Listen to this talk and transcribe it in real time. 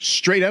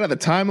straight out of the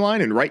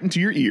timeline and right into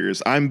your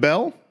ears. I'm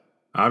Bell.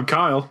 I'm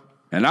Kyle.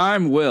 And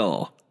I'm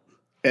Will.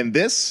 And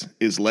this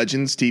is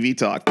Legends TV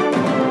Talk.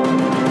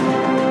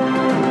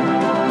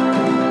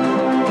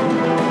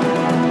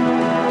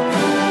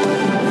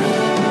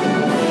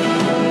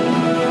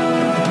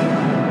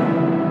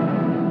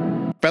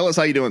 Fellas,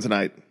 how you doing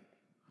tonight?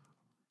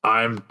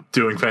 I'm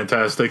doing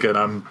fantastic,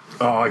 and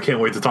I can't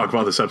wait to talk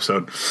about this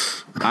episode.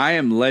 I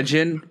am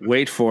Legend.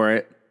 Wait for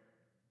it.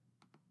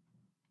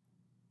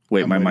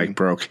 Wait, my mic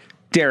broke.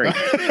 Derek.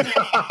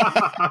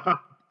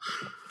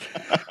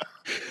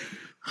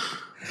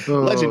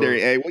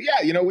 Legendary, eh? Well,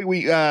 yeah, you know,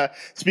 we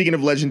speaking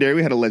of Legendary,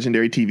 we had a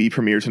Legendary TV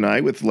premiere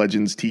tonight with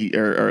Legends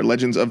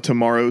of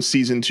Tomorrow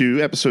Season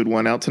 2, Episode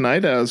 1 out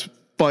tonight. It was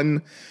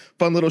fun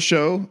little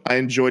show. I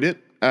enjoyed it.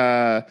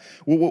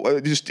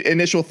 Just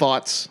initial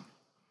thoughts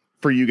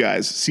for you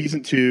guys.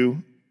 Season 2,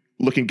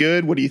 looking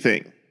good. What do you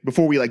think?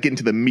 Before we get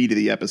into the meat of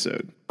the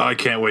episode. I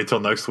can't wait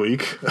till next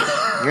week.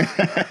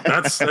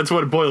 That's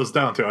what it boils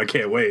down to. I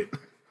can't wait.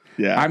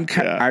 Yeah, I'm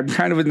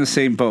kind of in the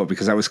same boat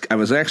because I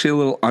was actually a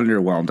little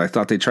underwhelmed. I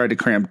thought they tried to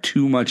cram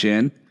too much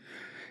in,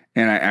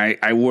 and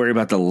I worry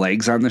about the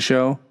legs on the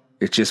show.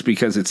 It's just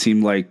because it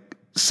seemed like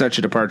such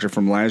a departure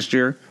from last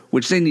year,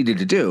 which they needed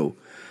to do.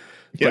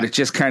 Yeah. But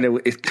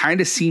it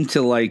kind of seemed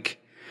to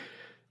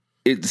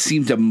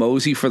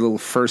mosey for the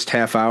first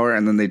half hour,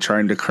 and then they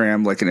tried to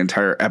cram like an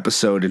entire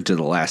episode into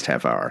the last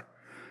half hour.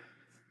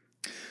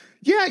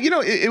 Yeah, you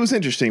know, it was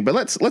interesting, but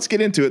let's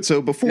get into it.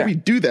 So before we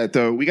do that,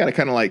 though, we got to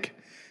kind of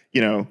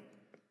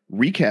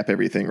recap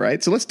everything,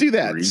 right? So let's do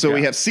that. So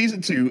we have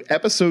Season 2,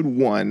 Episode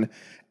 1,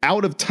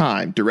 Out of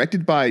Time,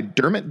 directed by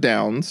Dermot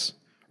Downs,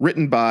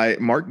 written by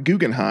Mark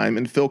Guggenheim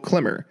and Phil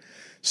Klemmer.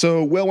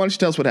 So, Will, why don't you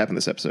tell us what happened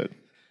this episode?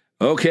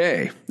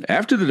 Okay,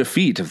 after the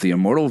defeat of the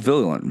immortal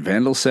villain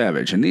Vandal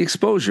Savage and the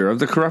exposure of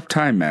the corrupt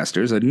Time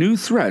Masters, a new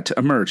threat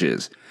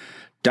emerges.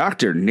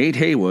 Dr. Nate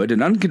Haywood,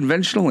 an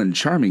unconventional and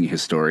charming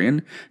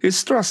historian,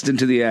 is thrust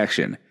into the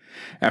action.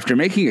 After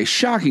making a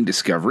shocking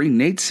discovery,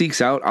 Nate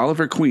seeks out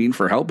Oliver Queen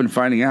for help in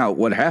finding out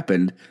what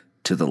happened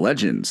to the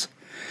Legends.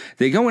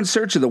 They go in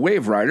search of the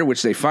Wave Rider,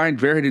 which they find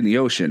buried in the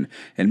ocean,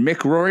 and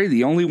Mick Rory,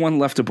 the only one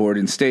left aboard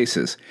in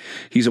stasis.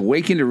 He's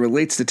awakened and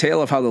relates the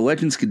tale of how the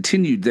Legends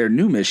continued their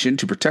new mission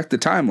to protect the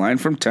timeline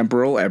from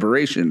temporal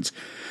aberrations,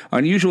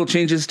 unusual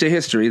changes to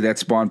history that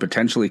spawn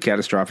potentially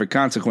catastrophic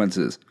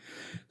consequences.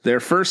 Their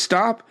first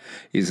stop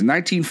is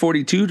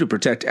 1942 to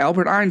protect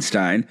Albert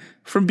Einstein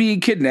from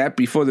being kidnapped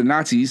before the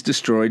Nazis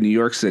destroyed New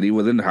York City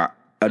with a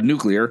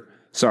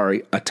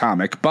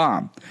atomic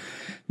bomb.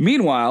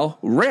 Meanwhile,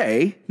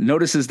 Ray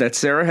notices that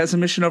Sarah has a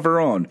mission of her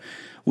own,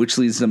 which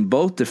leads them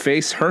both to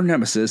face her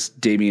nemesis,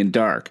 Damien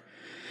Dark.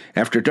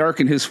 After Dark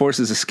and his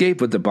forces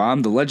escape with the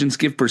bomb, the Legends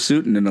give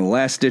pursuit and in a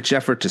last-ditch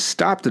effort to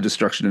stop the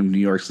destruction of New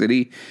York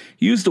City,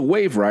 use the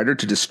Wave Rider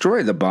to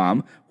destroy the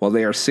bomb while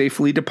they are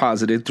safely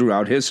deposited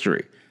throughout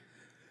history.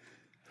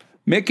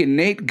 Mick and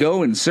Nate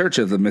go in search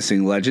of the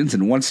missing Legends,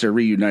 and once they're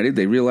reunited,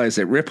 they realize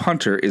that Rip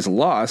Hunter is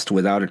lost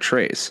without a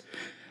trace.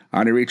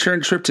 On a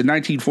return trip to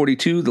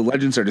 1942, the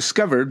Legends are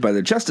discovered by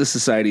the Justice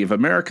Society of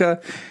America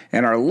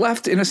and are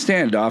left in a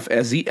standoff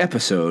as the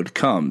episode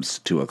comes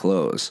to a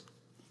close.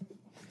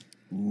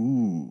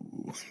 Ooh.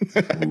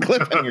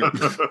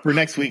 Cliffhanger for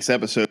next week's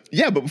episode.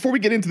 Yeah, but before we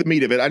get into the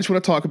meat of it, I just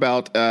want to talk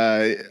about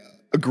a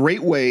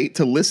great way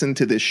to listen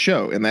to this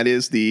show, and that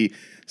is the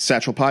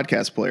Satchel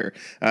Podcast Player.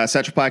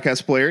 Satchel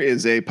Podcast Player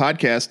is a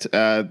podcast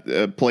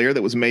player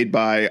that was made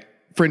by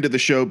friend of the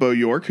show, Bo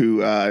York,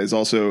 who is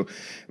also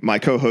my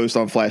co-host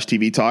on Flash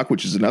TV Talk,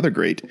 which is another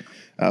great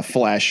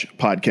Flash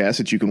podcast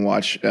that you can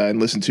watch and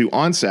listen to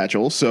on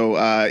Satchel. So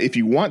if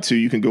you want to,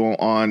 you can go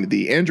on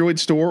the Android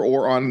store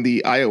or on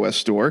the iOS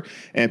store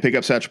and pick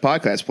up Satchel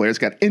Podcast Player. It's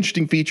got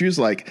interesting features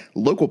like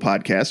local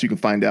podcasts. You can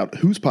find out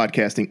who's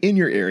podcasting in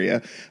your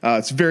area.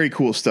 It's very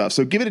cool stuff.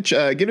 So give it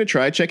a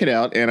try, check it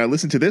out, and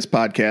listen to this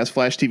podcast,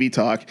 Flash TV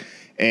Talk,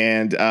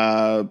 and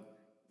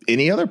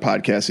any other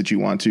podcast that you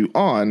want to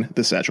on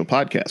the Satchel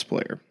Podcast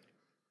Player.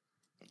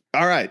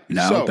 All right.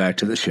 Now back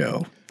to the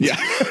show. Yeah.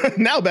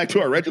 Now back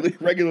to our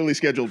regularly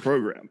scheduled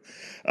program.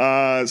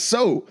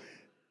 So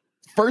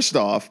first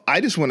off,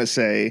 I just want to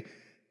say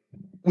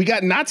we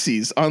got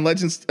Nazis on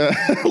Legends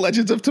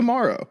of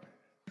Tomorrow.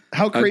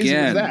 How crazy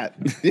was that?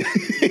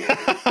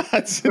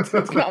 It's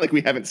not like we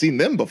haven't seen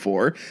them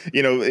before.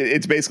 You know,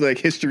 it's basically like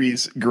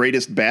history's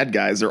greatest bad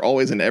guys. They're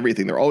always in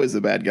everything. They're always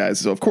the bad guys.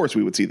 So of course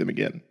we would see them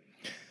again.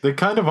 They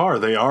kind of are.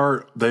 They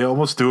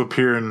almost do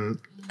appear in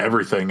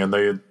everything, and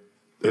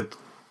it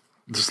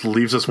just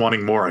leaves us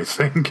wanting more, I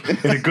think,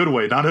 in a good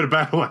way, not in a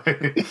bad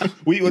way.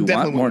 We would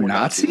definitely want more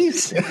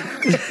Nazis?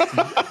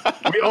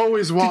 We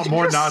always want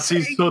more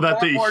Nazis so that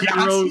the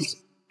heroes...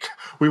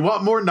 We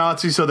want more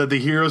Nazis so that the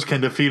heroes can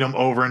defeat them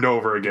over and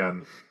over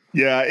again.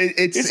 Yeah,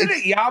 Isn't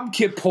it Yom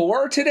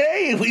Kippur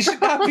today? We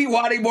should not be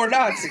wanting more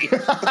Nazis.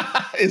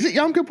 Is it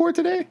Yom Kippur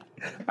today?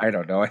 I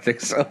don't know. I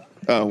think so.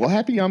 Well,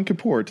 happy Yom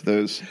Kippur to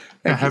those.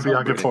 Yeah, happy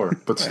Yom Kippur,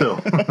 but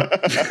still.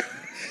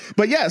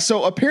 But yeah,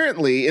 so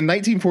apparently in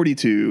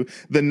 1942,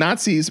 the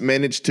Nazis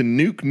managed to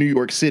nuke New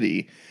York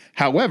City.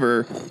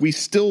 However, we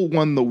still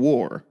won the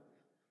war.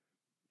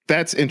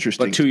 That's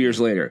interesting. But 2 years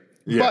later.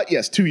 Yeah. But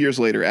yes, 2 years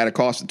later at a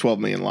cost of 12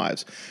 million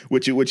lives,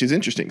 which is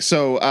interesting.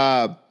 So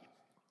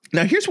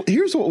now here's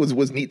what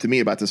was neat to me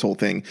about this whole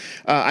thing.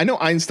 I know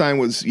Einstein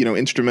was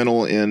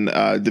instrumental in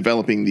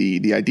developing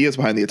the ideas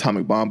behind the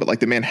atomic bomb, but like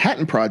the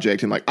Manhattan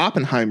Project and like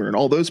Oppenheimer and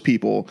all those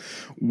people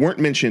weren't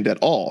mentioned at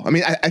all. I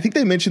mean, I think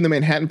they mentioned the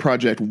Manhattan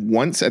Project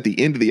once at the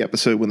end of the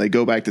episode when they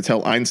go back to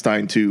tell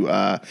Einstein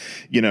to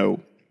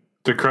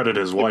to credit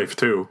his wife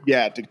too.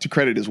 Yeah, to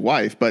credit his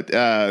wife. But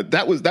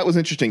that was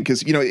interesting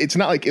because it's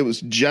not like it was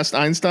just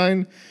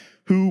Einstein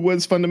who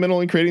was fundamental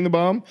in creating the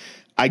bomb.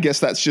 I guess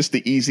that's just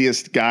the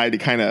easiest guy to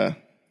kind of,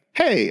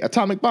 hey,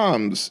 atomic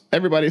bombs.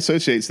 Everybody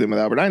associates them with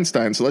Albert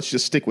Einstein, so let's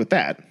just stick with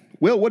that.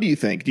 Will, what do you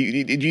think? Do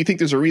you think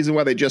there's a reason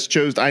why they just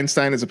chose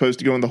Einstein as opposed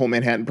to going the whole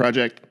Manhattan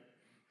Project?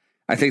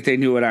 I think they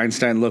knew what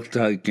Einstein looked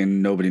like,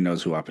 and nobody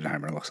knows who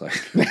Oppenheimer looks like.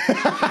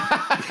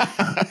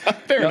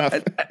 Fair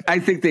enough. I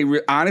think they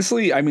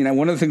honestly, I mean,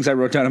 one of the things I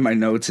wrote down in my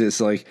notes is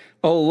like,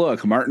 oh,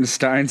 look, Martin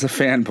Stein's a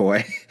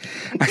fanboy.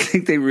 I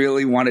think they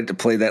really wanted to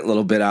play that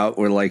little bit out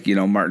where, like,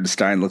 Martin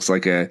Stein looks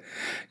like a,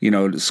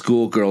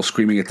 schoolgirl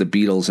screaming at the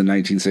Beatles in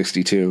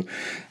 1962.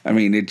 I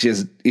mean,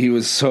 he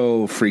was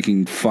so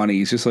freaking funny.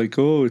 He's just like,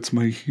 oh, it's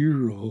my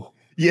hero.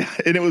 Yeah,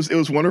 and it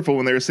was wonderful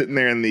when they were sitting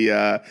there in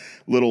the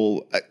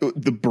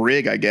the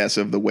brig, I guess,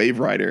 of the Wave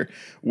Rider,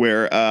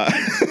 where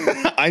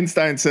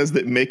Einstein says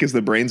that Mick is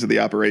the brains of the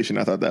operation.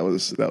 I thought that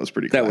was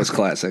pretty classic. That was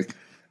classic.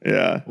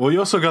 Yeah. Well, you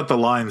also got the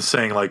line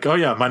saying like, "Oh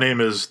yeah, my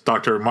name is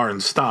Dr.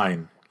 Martin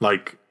Stein,"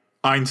 like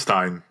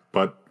Einstein,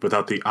 but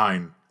without the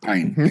ein.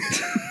 Ein.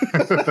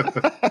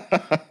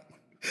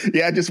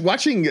 Yeah, just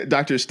watching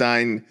Dr.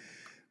 Stein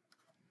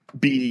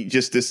be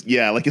just this,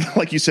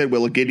 like you said,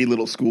 Will, a giddy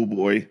little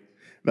schoolboy.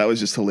 That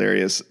was just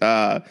hilarious.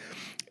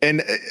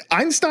 And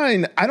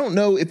Einstein, I don't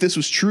know if this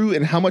was true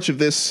and how much of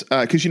this,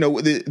 because,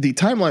 the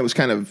timeline was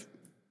kind of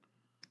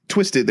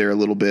twisted there a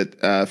little bit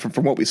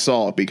from what we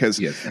saw,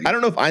 because I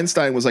don't know if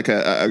Einstein was like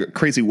a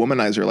crazy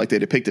womanizer like they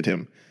depicted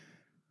him.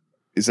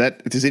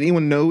 Does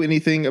anyone know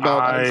anything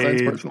about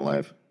Einstein's personal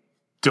life?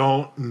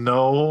 Don't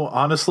know,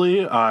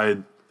 honestly.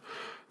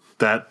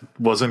 That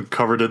wasn't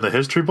covered in the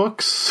history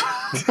books.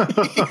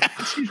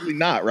 It's usually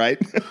not,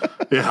 right?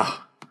 Yeah.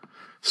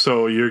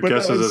 So your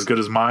guess is as good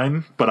as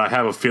mine, but I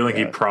have a feeling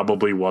he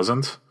probably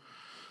wasn't.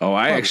 Oh,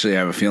 I actually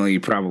have a feeling he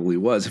probably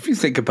was. If you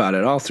think about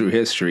it, all through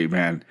history,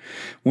 man,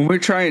 when men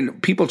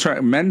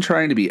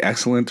trying to be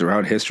excellent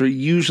throughout history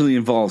usually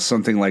involves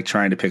something like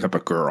trying to pick up a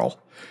girl.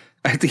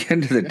 At the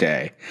end of the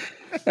day,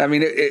 I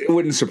mean, it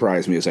wouldn't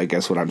surprise me, is I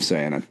guess what I'm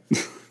saying.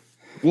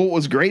 Well, what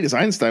was great is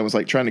Einstein was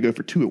like trying to go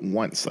for two at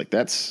once. Like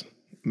that's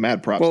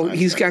mad props. Well,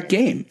 he's got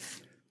game.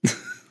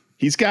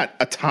 He's got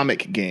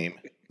atomic game.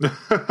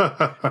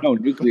 No,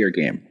 nuclear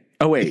game.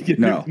 Oh, wait,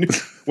 no.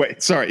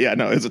 Wait, sorry. Yeah,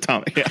 no, it's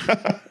atomic.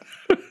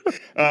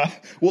 Yeah.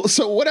 Well,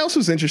 so what else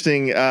was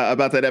interesting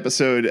about that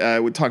episode?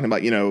 We're talking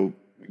about,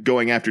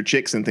 going after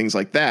chicks and things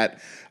like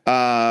that.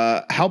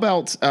 How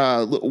about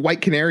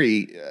White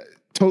Canary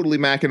totally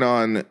macking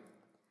on,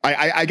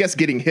 I guess,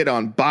 getting hit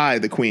on by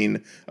the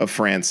Queen of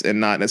France and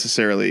not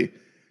necessarily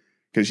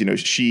because,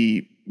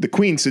 the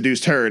Queen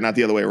seduced her, not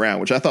the other way around,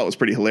 which I thought was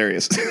pretty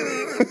hilarious.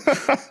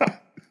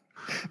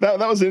 That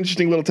was an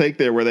interesting little take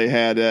there where they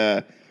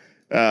had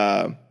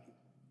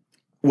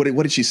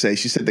what did she say?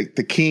 She said that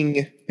the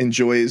king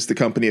enjoys the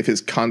company of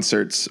his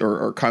consorts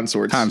or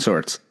consorts.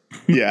 Consorts.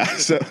 Yeah,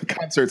 so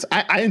consorts.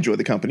 I enjoy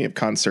the company of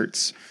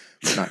consorts,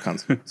 not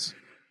consorts.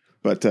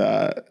 But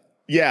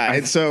yeah,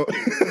 and so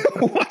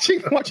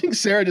watching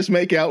Sarah just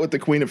make out with the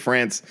Queen of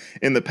France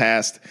in the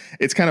past,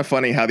 it's kind of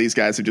funny how these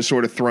guys have just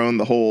sort of thrown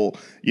the whole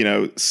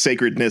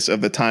sacredness of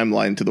the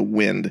timeline to the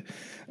wind.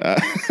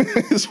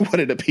 Is what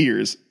it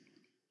appears.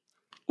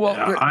 Well,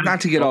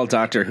 not to get all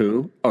Doctor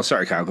Who. Oh,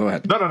 sorry, Kyle. Go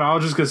ahead. No. I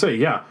was just gonna say,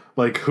 yeah.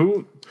 Like,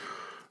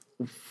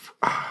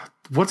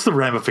 what's the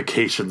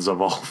ramifications of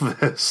all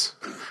this?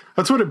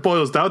 That's what it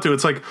boils down to.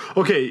 It's like,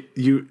 okay,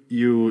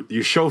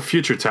 you show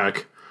future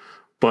tech,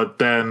 but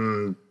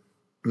then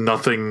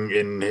nothing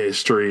in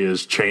history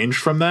is changed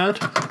from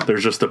that.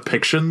 There's just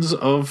depictions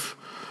of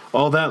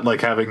all that, like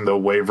having the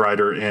Wave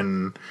Rider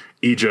in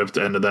Egypt,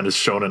 and then it's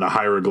shown in a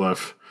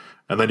hieroglyph,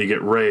 and then you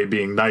get Rey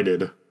being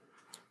knighted,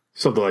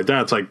 something like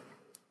that. It's like,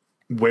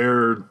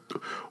 where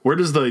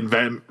does the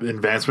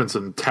advancements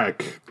in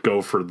tech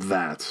go for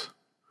that?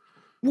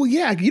 Well,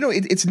 yeah,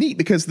 it's neat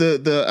because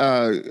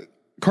the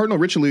Cardinal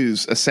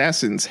Richelieu's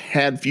assassins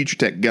had future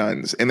tech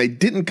guns, and they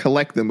didn't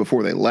collect them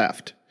before they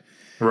left.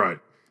 Right.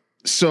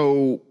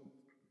 So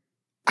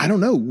I don't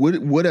know. Would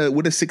a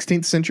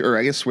 16th century, or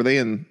I guess were they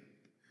in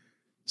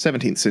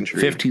 17th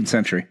century? 15th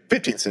century.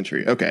 15th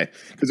century. Okay,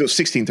 because it was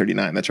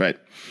 1639. That's right.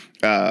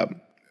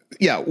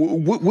 Yeah.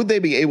 Would they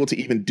be able to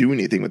even do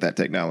anything with that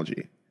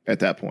technology at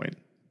that point?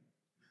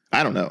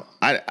 I don't know.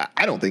 I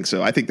don't think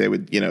so. I think they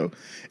would.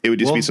 It would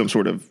just be some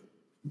sort of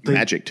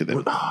magic to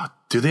them.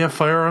 Do they have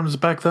firearms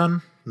back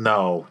then?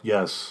 No.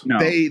 Yes. No,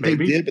 They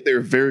maybe? did, but they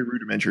were very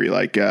rudimentary.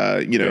 Like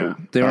Yeah.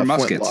 They were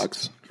muskets.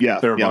 flintlocks. Yeah,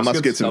 They were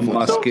muskets? and the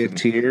flintlocks.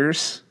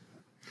 musketeers.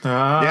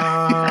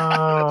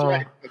 Ah.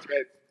 That's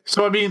right.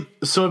 So I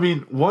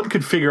mean, one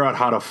could figure out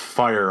how to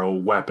fire a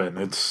weapon.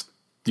 It's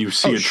you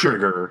see a sure.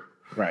 trigger,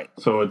 Right.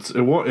 so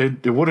it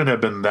wouldn't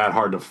have been that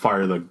hard to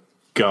fire the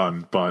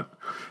gun. But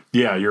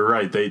yeah, you're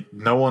right.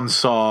 No one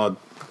saw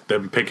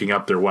them picking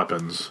up their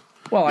weapons.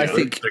 Well, I Yeah,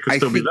 think they could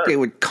still be there. they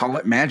would call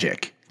it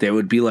magic. They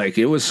would be like,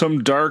 it was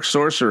some dark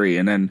sorcery,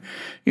 and then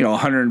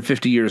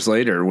 150 years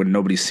later, when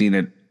nobody's seen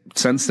it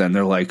since then,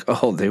 they're like,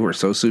 oh, they were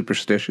so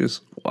superstitious.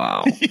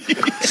 Wow,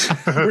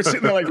 We're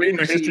sitting there like reading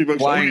their history books.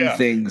 flying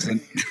things and.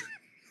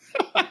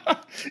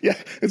 Yeah,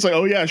 it's like,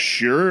 oh yeah,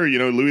 sure.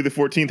 Louis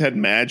XIV had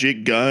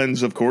magic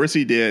guns. Of course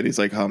he did. He's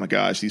like, oh my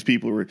gosh, these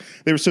people were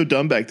so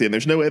dumb back then.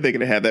 There's no way they're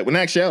going to have that. When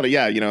in actuality,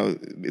 yeah,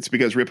 it's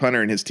because Rip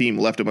Hunter and his team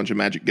left a bunch of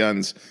magic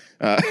guns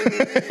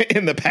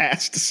in the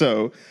past.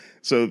 So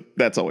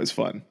that's always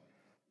fun.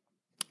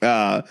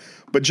 But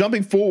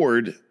jumping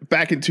forward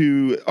back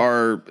into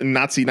our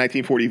Nazi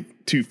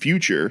 1942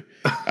 future,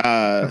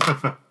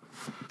 the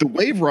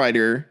Wave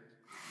Rider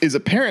is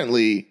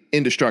apparently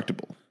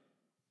indestructible.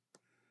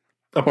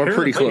 Or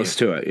pretty close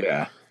to it,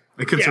 yeah.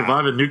 It could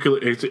survive a nuclear.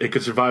 It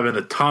could survive an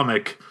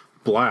atomic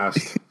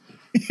blast.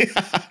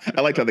 I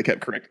liked how they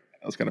kept correct.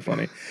 That was kind of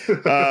funny.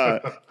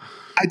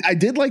 I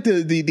did like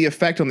the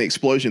effect on the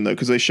explosion though,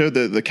 because they showed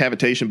the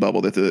cavitation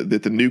bubble that the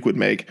nuke would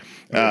make,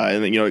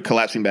 and then it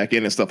collapsing back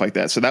in and stuff like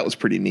that. So that was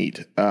pretty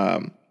neat.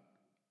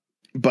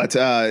 But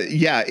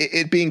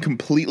it being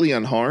completely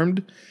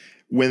unharmed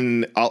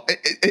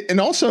and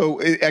also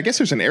I guess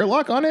there's an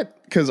airlock on it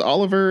because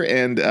Oliver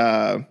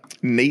and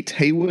Nate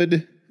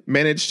Haywood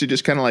managed to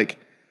just kind of like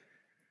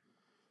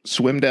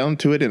swim down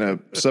to it in a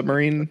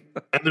submarine.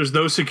 And there's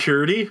no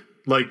security,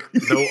 like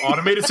no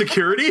automated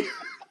security.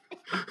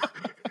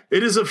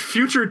 It is a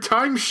future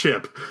time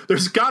ship.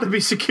 There's got to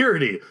be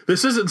security.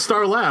 This isn't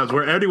Star Labs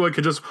where anyone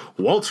can just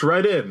waltz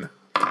right in.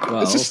 Well,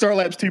 This is Star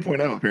Labs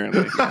 2.0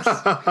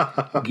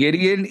 apparently.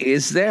 Gideon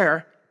is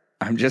there.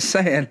 I'm just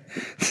saying.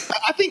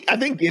 I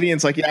think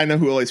Gideon's like, yeah, I know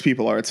who all these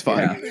people are. It's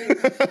fine. Yeah.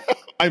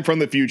 I'm from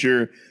the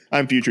future.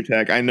 I'm future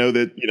tech. I know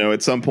that,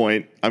 at some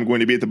point I'm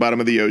going to be at the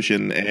bottom of the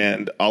ocean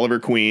and Oliver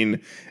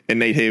Queen and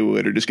Nate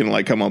Haywood are just going to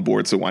like come on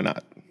board. So why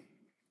not?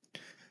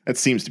 That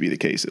seems to be the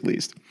case at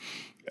least.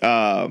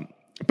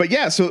 But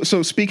yeah, so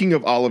speaking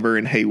of Oliver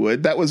and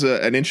Haywood, that was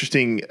an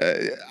interesting,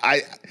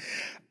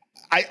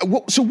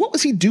 so what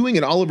was he doing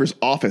in Oliver's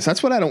office?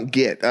 That's what I don't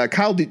get.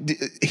 Kyle,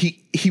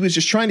 he was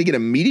just trying to get a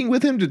meeting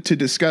with him to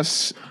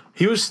discuss.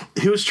 He was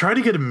trying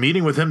to get a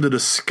meeting with him to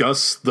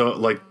discuss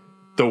the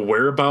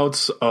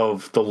whereabouts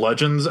of the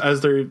legends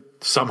as they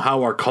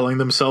somehow are calling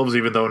themselves,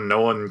 even though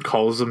no one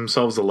calls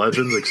themselves the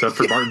legends except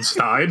for Martin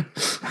Stein,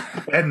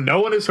 and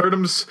no one has heard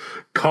him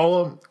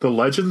call them the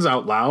legends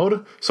out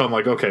loud. So I'm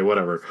like, okay,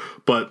 whatever.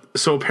 But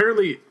so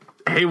apparently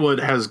Haywood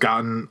has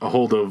gotten a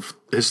hold of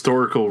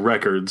historical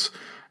records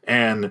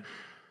and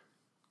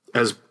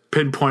has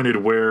pinpointed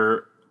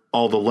where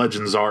all the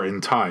legends are in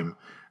time.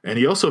 And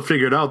he also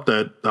figured out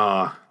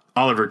that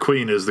Oliver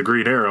Queen is the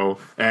Green Arrow,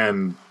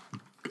 and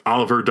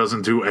Oliver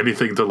doesn't do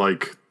anything to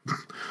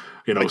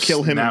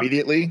kill him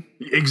immediately.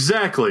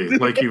 Exactly.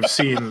 Like you've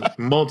seen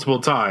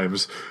multiple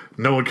times.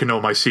 No one can know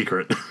my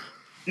secret.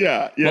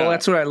 Yeah. Well,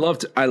 that's what I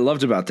loved. I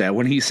loved about that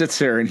when he sits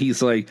there and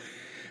he's like,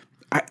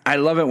 I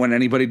love it when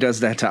anybody does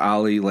that to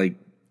Ollie. Like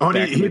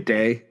back in the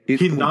day,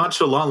 he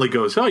nonchalantly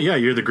goes, "Oh yeah,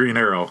 you're the Green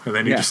Arrow," and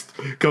then he just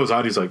goes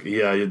out. He's like,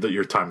 "Yeah,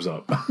 your time's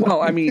up."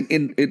 Well, I mean,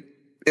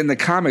 in the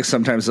comics,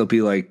 sometimes they'll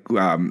be like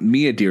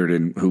Mia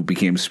Dearden, who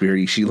became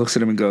Spirity. She looks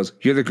at him and goes,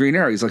 "You're the Green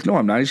Arrow." He's like, "No,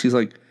 I'm not." And she's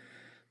like,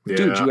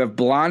 "Dude, you have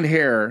blonde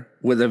hair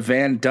with a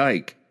Van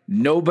Dyke.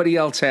 Nobody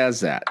else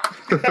has that."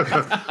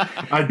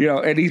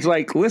 And he's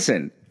like,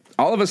 "Listen,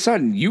 all of a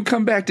sudden you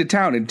come back to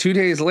town, and 2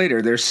 days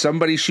later there's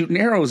somebody shooting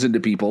arrows into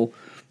people.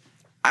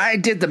 I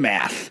did the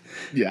math."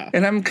 Yeah.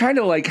 And I'm kind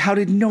of like, how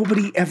did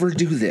nobody ever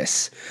do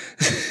this?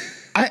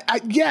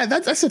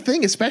 That's the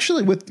thing,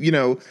 especially with,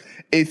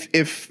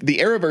 if the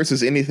Arrowverse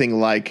is anything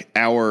like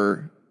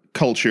our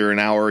culture and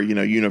our,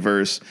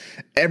 universe,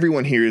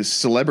 everyone here is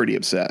celebrity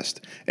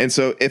obsessed. And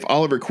so if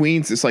Oliver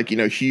Queen's this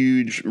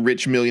huge,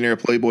 rich millionaire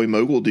playboy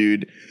mogul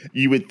dude,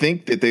 you would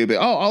think that they'd be, oh,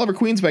 Oliver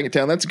Queen's back in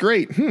town. That's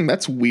great.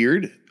 That's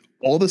weird.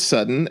 All of a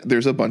sudden,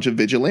 there's a bunch of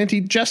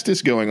vigilante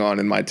justice going on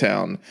in my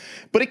town.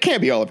 But it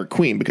can't be Oliver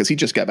Queen because he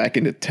just got back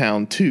into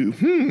town too.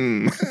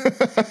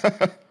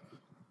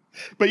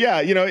 But yeah,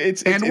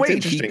 it's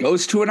interesting. He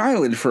goes to an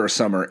island for a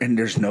summer and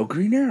there's no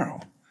Green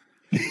Arrow.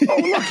 Oh,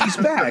 look, he's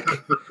back.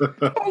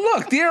 Oh,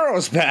 look, the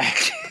Arrow's back.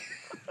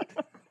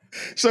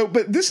 So,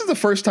 but this is the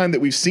first time that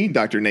we've seen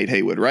Dr. Nate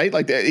Haywood, right?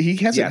 Like he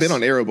hasn't been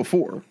on Arrow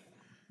before.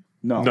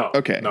 No.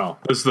 Okay. No.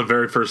 This is the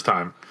very first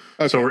time.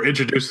 Okay. So we're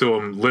introduced to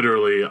him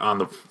literally on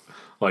the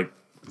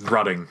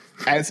running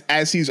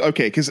as he's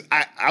okay. Because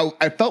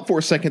I felt for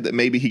a second that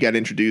maybe he got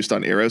introduced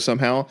on Arrow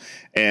somehow,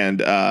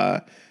 and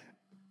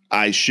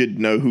I should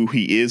know who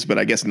he is, but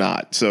I guess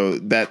not. So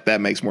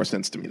that makes more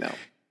sense to me now.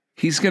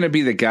 He's going to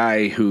be the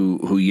guy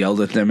who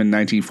yelled at them in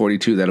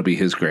 1942. That'll be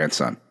his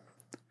grandson.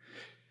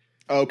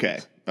 Okay.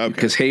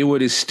 Because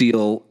Haywood is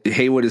Steele.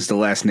 Haywood is the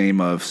last name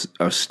of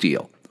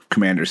Steele,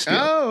 Commander Steele.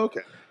 Oh,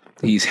 okay.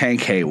 He's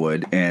Hank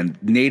Haywood, and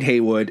Nate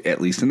Haywood, at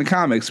least in the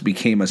comics,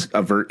 became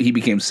he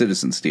became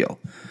Citizen Steele.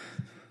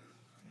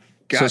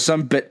 So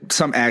some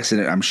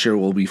accident, I'm sure,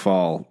 will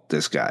befall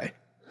this guy.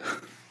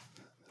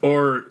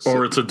 Or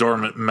it's a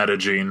dormant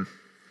metagene.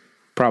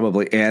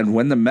 Probably. And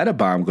when the meta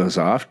bomb goes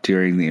off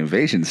during the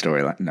invasion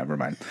storyline, never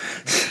mind.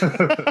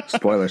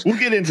 Spoilers. We'll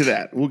get into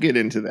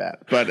that.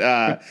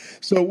 But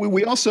so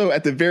we also,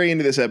 at the very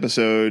end of this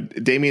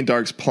episode, Damien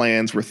Darhk's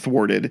plans were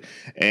thwarted.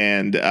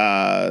 And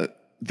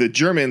the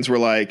Germans were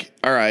like,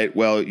 all right,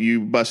 well, you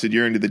busted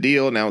your end of the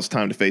deal. Now it's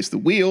time to face the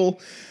wheel,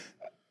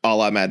 a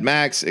la Mad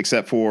Max,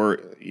 except for,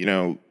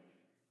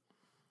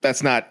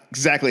 that's not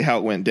exactly how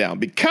it went down,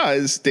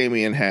 because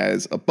Damien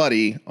has a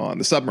buddy on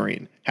the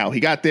submarine. How he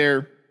got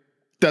there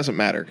doesn't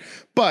matter.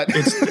 But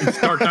it's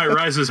Dark Knight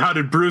Rises. How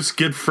did Bruce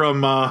get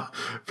from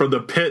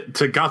the pit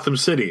to Gotham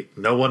City?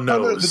 No one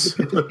knows.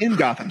 In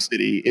Gotham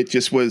City, it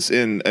just was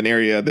in an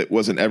area that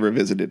wasn't ever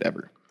visited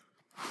ever.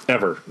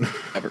 Yeah.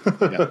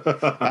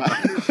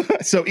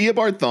 So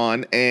Eobard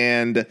Thawne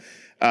and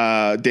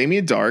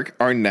Damien Darhk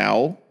are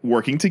now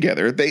working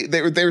together.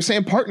 They were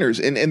saying partners,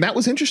 and that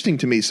was interesting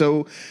to me.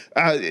 So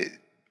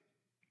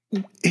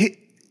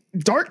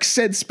Darhk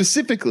said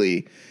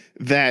specifically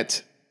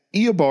that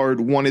Eobard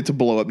wanted to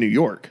blow up New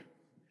York.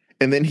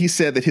 And then he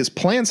said that his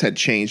plans had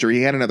changed, or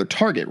he had another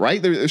target,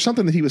 right? There's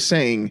something that he was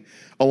saying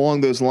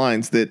along those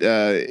lines that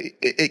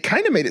it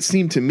kind of made it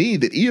seem to me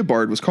that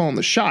Eobard was calling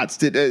the shots.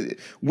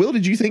 Will,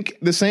 did you think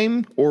the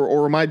same,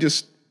 or am I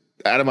just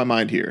out of my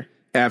mind here?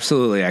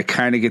 Absolutely. I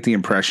kind of get the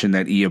impression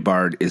that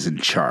Eobard is in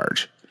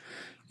charge.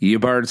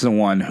 Eobard's the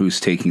one who's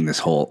taking this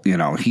whole,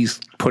 he's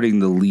putting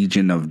the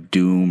Legion of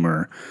Doom,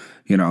 or,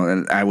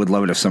 and I would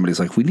love it if somebody's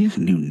like, we need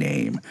a new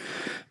name.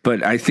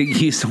 But I think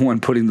he's the one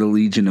putting the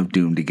Legion of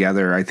Doom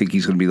together. I think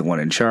he's going to be the one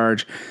in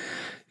charge,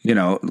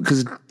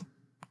 because,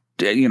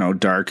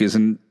 Darhk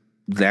isn't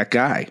that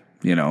guy,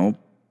 I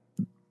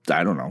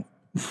don't know.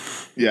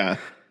 Yeah.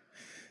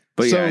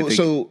 But I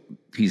think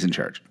he's in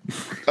charge.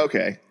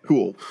 Okay,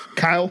 cool.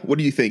 Kyle, what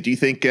do you think? Do you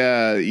think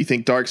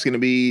Darhk's going to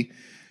be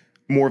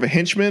more of a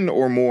henchman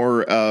or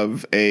more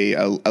of a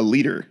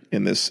leader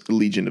in this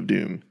Legion of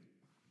Doom?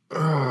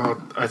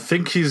 I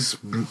think he's.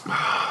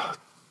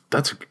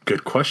 That's a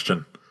good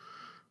question.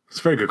 It's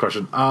a very good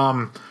question.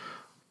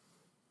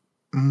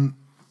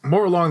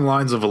 More along the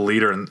lines of a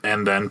leader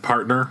and then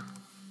partner,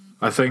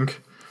 I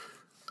think.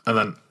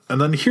 And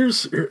then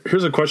here's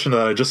a question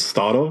that I just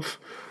thought of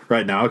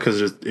right now, because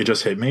it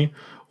just hit me.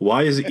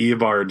 Why is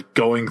Eobard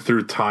going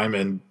through time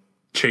and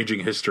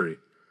changing history?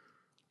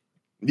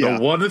 Yeah.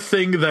 The one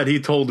thing that he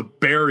told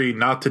Barry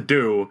not to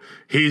do,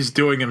 he's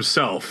doing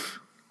himself.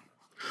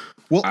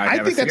 Well, I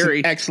think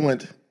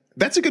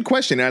that's a good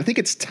question. And I think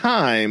it's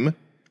time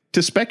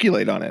to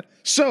speculate on it.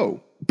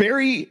 So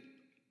Barry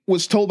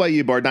was told by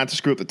Eobard not to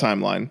screw up the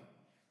timeline.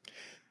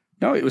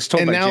 No, it was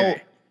told by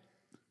Jay.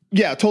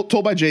 Yeah,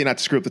 told by Jay not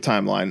to screw up the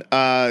timeline.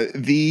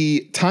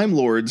 The Time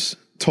Lords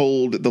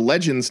told the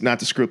Legends not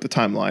to screw up the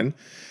timeline.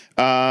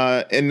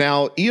 And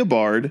now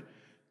Eobard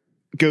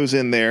goes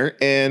in there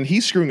and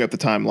he's screwing up the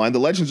timeline. The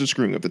Legends are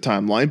screwing up the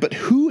timeline. But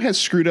who has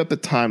screwed up the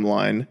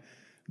timeline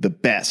the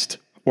best?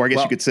 Or I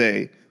guess you could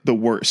say the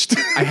worst.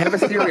 I have a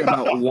theory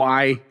about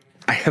why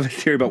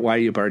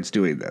Eobard's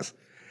doing this.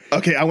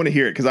 Okay, I want to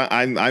hear it, because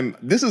I'm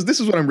this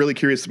is what I'm really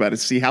curious about,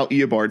 is to see how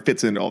Eobard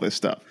fits into all this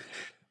stuff.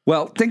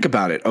 Well, think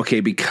about it. Okay,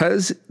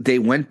 because they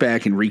went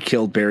back and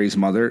re-killed Barry's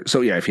mother.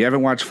 So yeah, if you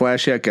haven't watched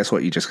Flash yet, guess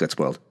what? You just got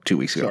spoiled 2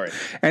 weeks ago. Sorry.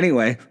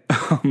 Anyway,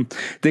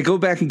 they go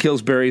back and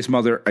kills Barry's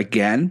mother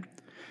again.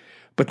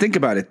 But think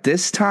about it.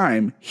 This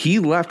time, he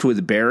left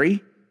with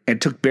Barry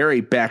and took Barry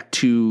back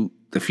to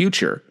the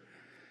future.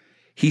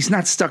 He's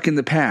not stuck in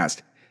the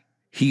past.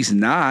 He's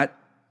not.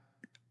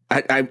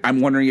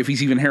 I'm wondering if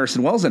he's even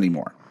Harrison Wells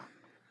anymore,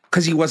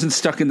 because he wasn't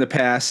stuck in the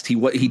past.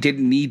 He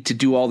didn't need to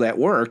do all that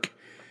work.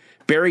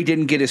 Barry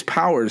didn't get his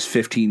powers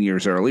 15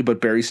 years early,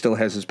 but Barry still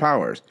has his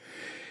powers.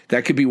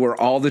 That could be where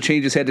all the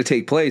changes had to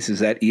take place, is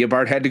that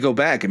Eobard had to go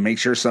back and make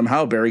sure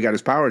somehow Barry got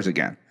his powers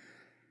again.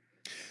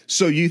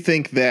 So you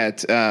think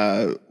that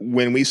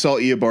when we saw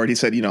Eobard, he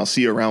said, I'll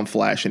see you around,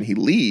 Flash, and he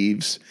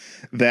leaves,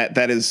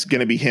 that is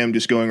going to be him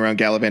just going around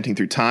gallivanting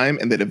through time,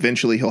 and that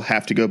eventually he'll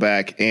have to go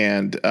back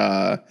and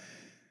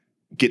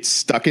get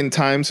stuck in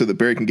time so that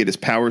Barry can get his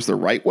powers the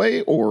right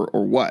way, or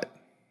what?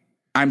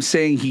 I'm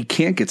saying he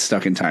can't get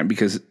stuck in time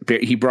because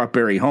he brought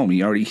Barry home.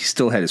 He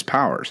still had his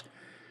powers.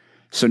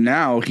 So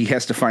now he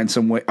has to find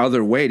some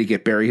other way to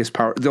get Barry his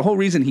power. The whole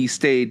reason he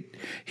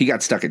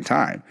got stuck in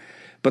time.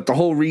 But the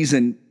whole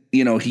reason,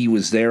 he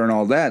was there and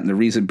all that, and the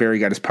reason Barry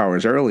got his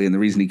powers early and the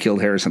reason he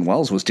killed Harrison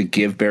Wells was to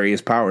give Barry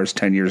his powers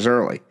 10 years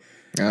early.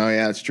 Oh,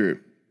 yeah, that's true.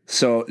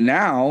 So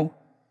now,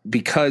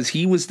 because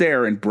he was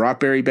there and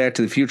brought Barry back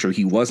to the future,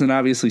 he wasn't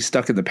obviously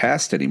stuck in the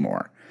past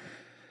anymore.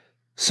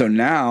 So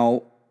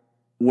now,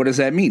 what does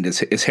that mean?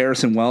 Was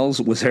Harrison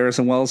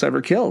Wells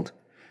ever killed?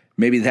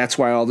 Maybe that's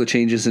why all the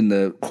changes in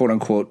the quote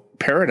unquote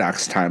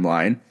paradox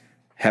timeline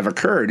have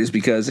occurred, is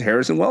because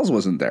Harrison Wells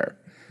wasn't there.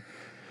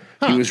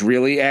 He was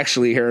really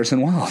actually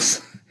Harrison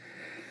Wells.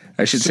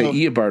 I should say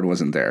Eobard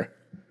wasn't there.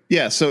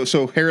 Yeah,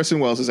 so Harrison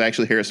Wells is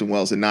actually Harrison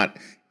Wells and not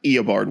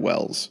Eobard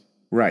Wells.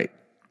 Right.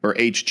 Or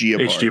H.G.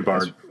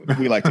 Bard.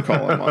 We like to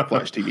call him on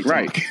Flash TV Talk.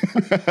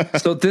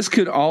 Right. So this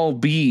could all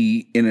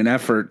be in an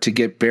effort to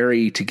get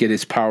Barry to get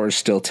his powers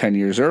still 10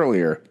 years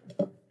earlier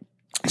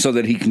so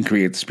that he can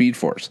create the Speed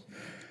Force.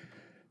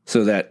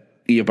 So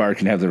that Eobard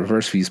can have the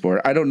reverse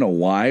V-Sport. I don't know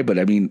why, but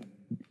I mean,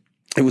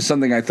 it was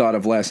something I thought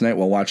of last night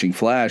while watching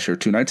Flash, or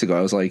 2 nights ago.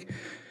 I was like,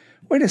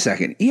 wait a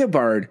second.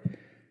 Eobard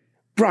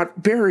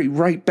brought Barry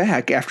right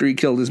back after he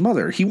killed his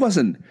mother. He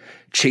wasn't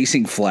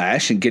chasing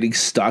Flash and getting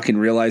stuck and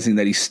realizing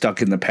that he's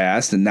stuck in the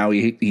past and now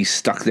he's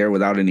stuck there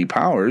without any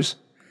powers.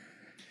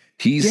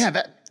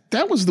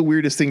 That was the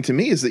weirdest thing to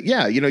me, is that,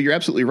 you're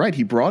absolutely right.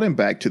 He brought him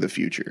back to the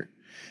future.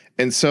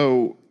 And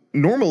so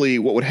normally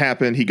what would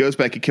happen, he goes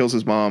back, he kills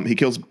his mom,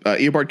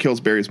 Eobard kills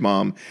Barry's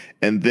mom,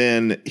 and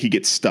then he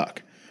gets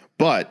stuck.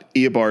 But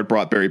Eobard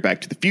brought Barry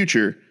back to the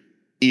future.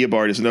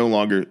 Eobard is no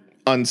longer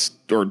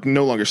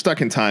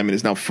stuck in time and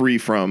is now free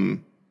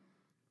from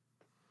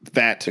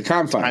that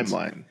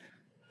timeline.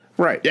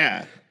 Right.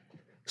 Yeah.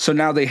 So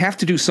now they have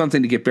to do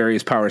something to get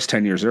Barry's powers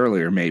 10 years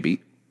earlier,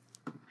 maybe.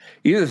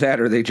 Either that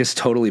or they just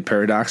totally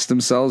paradoxed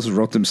themselves,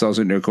 wrote themselves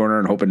into a corner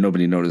and hoping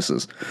nobody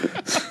notices.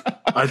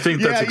 I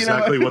think that's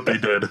exactly what they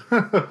did.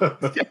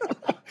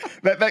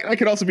 That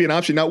could also be an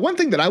option. Now, one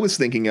thing that I was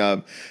thinking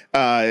of,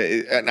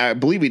 and I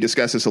believe we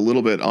discussed this a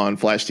little bit on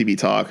Flash TV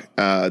Talk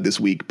this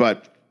week,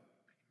 but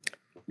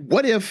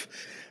what if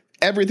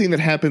everything that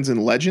happens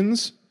in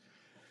Legends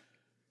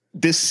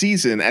this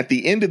season, at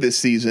the end of this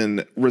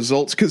season,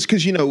 results, because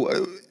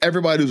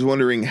everybody was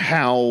wondering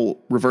how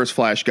Reverse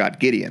Flash got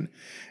Gideon,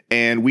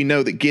 and we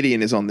know that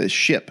Gideon is on this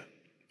ship,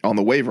 on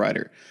the Wave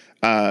Rider.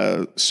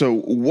 So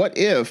what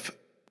if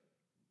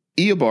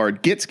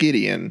Eobard gets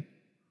Gideon,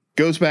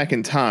 goes back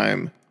in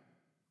time,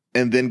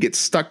 and then gets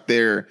stuck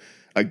there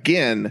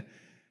again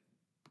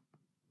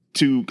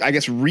to, I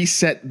guess,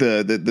 reset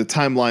the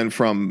timeline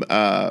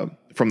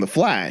from the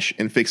Flash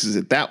and fixes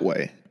it that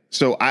way.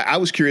 So I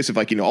was curious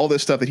if, all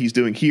this stuff that he's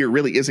doing here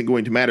really isn't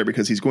going to matter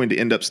because he's going to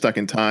end up stuck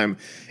in time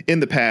in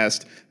the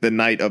past, the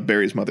night of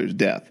Barry's mother's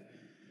death.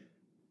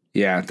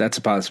 Yeah, that's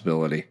a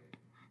possibility.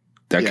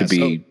 That could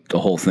be the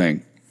whole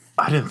thing.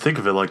 I didn't think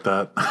of it like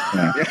that.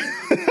 Yeah.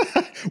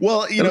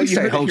 Well, you heard it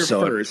here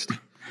first.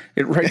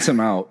 It writes him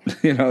out.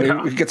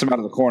 It gets him out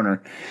of the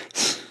corner.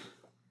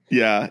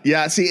 Yeah.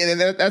 Yeah. See, and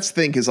that's the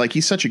thing, because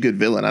he's such a good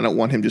villain. I don't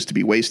want him just to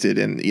be wasted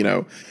and,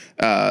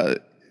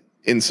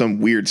 in some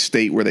weird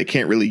state where they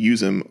can't really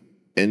use him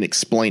and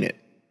explain it.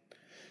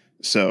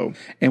 So,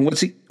 and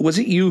was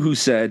it you who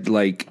said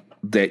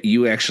that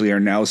you actually are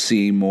now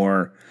seeing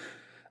more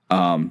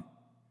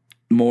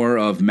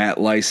of Matt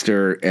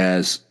Leister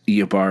as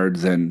Eobard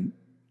than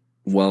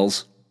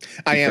Wells?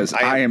 I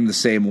am the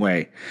same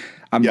way.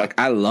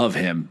 I love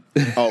him.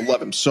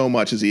 Love him so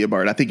much as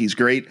Eobard. I think he's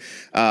great.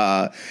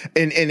 And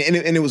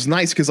it was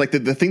nice because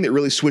the thing that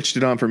really switched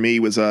it on for me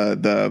was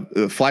the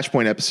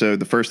Flashpoint episode,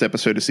 the first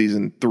episode of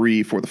season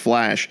 3 for the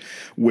Flash,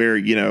 where,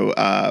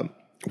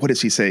 what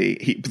does he say?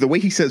 The way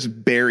he says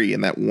Barry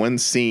in that one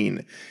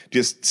scene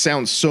just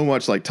sounds so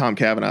much like Tom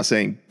Cavanaugh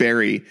saying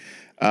Barry,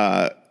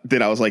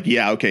 that I was like,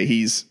 yeah, okay,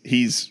 he's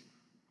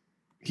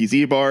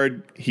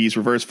Eobard, he's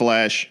Reverse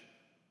Flash.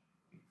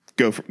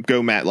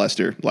 Go Matt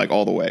Lester,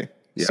 all the way.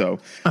 Yeah. So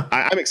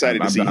I'm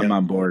excited to see him. I'm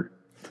on board.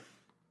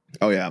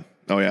 Oh yeah.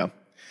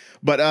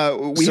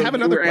 But we have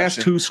another question.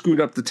 Asked who screwed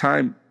up the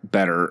time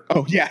better.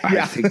 Oh yeah.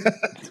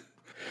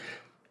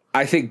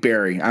 I think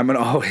Barry. I'm going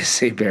to always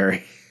say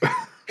Barry.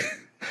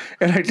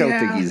 And I don't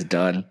think he's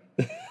done.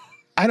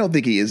 I don't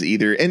think he is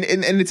either. And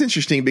it's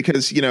interesting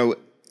because,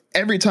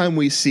 every time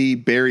we see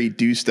Barry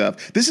do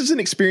stuff, this is an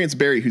experienced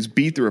Barry who's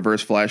beat the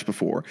Reverse Flash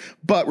before,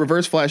 but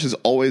Reverse Flash is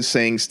always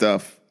saying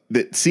stuff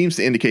that seems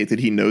to indicate that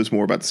he knows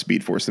more about the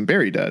Speed Force than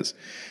Barry does.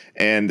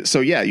 And so,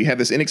 you have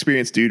this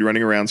inexperienced dude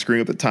running around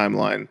screwing up the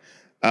timeline.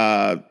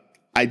 I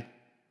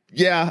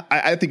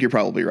think you're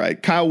probably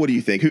right. Kyle, what do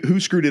you think? Who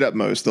screwed it up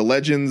most? The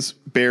Legends,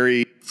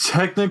 Barry?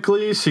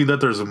 Technically, see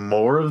that there's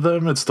more of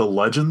them. It's the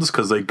Legends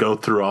because they go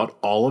throughout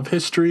all of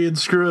history and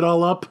screw it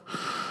all up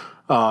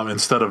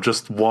instead of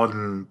just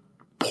one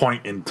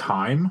point in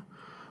time.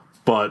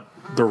 But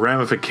the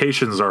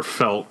ramifications are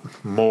felt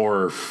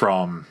more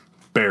from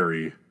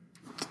Barry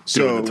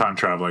doing the time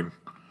traveling.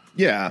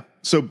 Yeah.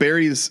 So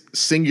Barry's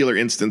singular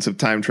instance of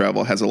time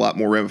travel has a lot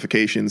more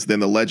ramifications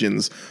than the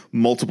Legends'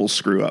 multiple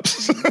screw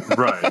ups.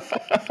 Right.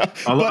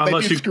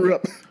 Unless you screw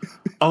up.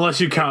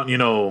 Unless you count,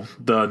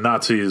 the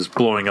Nazis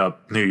blowing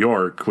up New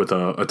York with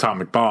an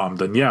atomic bomb,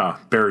 then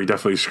Barry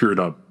definitely screwed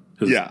up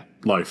his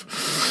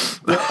life.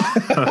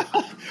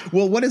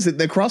 Well, what is it?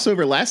 The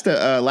crossover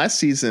last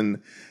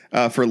season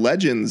for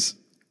Legends,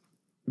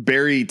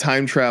 Barry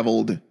time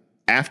traveled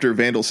after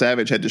Vandal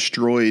Savage had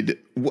destroyed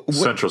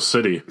Central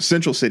City.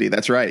 Central City.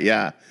 That's right.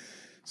 Yeah.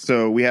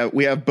 So we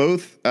have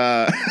both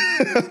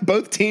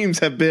both teams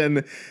have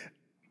been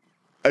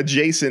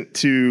adjacent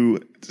to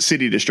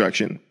city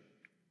destruction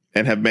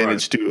and have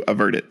managed to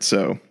avert it.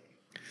 So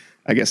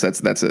I guess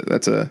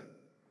that's a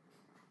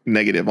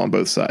negative on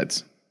both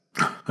sides.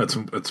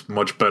 It's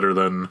much better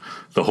than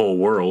the whole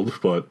world,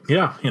 but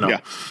yeah. Yeah.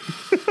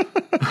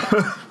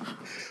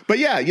 But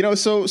yeah,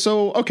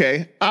 so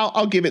okay,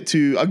 I'll give it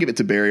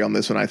to Barry on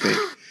this one. I think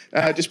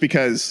just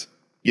because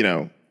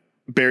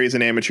Barry is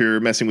an amateur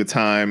messing with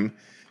time,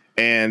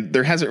 and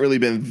there hasn't really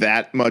been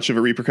that much of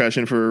a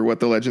repercussion for what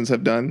the Legends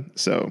have done.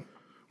 So,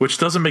 which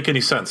doesn't make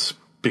any sense,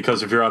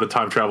 because if you're on a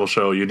time travel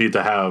show, you need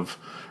to have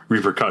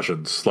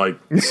repercussions, like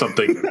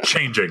something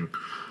changing.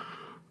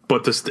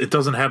 But it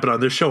doesn't happen on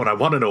this show, and I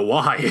want to know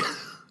why.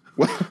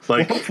 Well,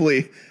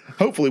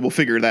 hopefully we'll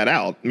figure that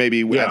out.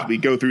 Maybe as we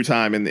go through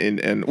time and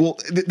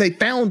they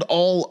found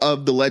all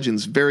of the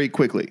Legends very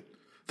quickly.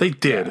 They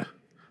did.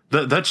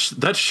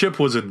 That ship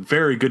was in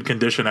very good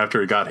condition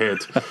after it got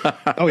hit.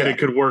 And it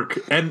could work.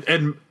 And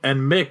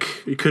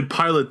Mick could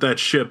pilot that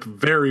ship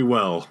very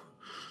well.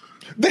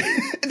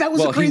 That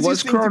was the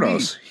craziest thing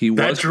Kronos. He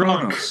was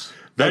Kronos.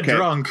 That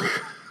drunk.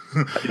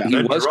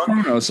 He was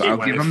Kronos. I'll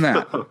give him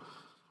that.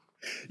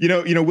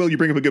 Will, you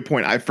bring up a good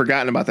point. I've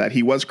forgotten about that.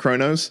 He was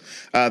Kronos.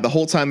 The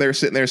whole time they were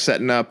sitting there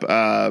setting up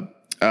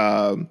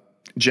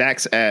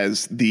Jax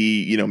as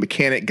the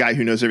mechanic guy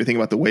who knows everything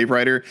about the Wave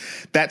Rider.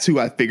 That's who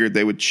I figured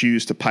they would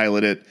choose to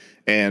pilot it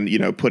and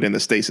put in the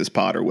stasis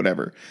pod or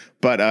whatever.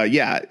 But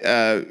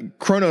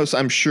Kronos,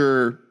 I'm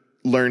sure,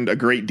 learned a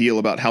great deal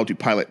about how to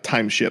pilot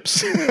time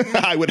ships.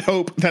 I would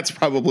hope that's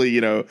probably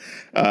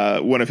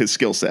one of his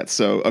skill sets.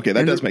 So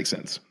that does make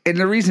sense. And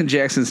the reason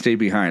Jackson stayed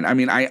behind, I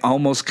mean, I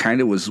almost kind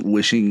of was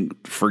wishing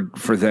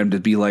for them to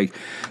be like,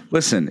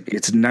 listen,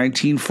 it's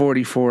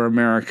 1944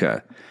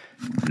 America.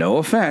 No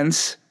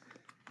offense,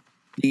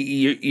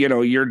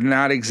 you're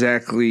not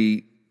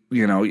exactly.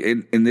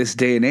 In this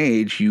day and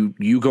age, you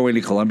going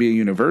to Columbia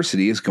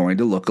University is going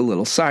to look a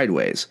little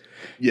sideways.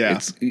 Yeah.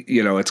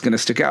 It's going to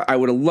stick out. I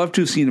would have loved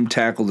to have seen them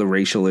tackle the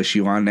racial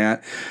issue on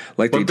that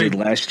like they did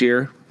last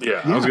year. Yeah,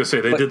 I was going to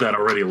say they did that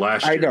already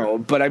last year. I know,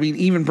 but I mean,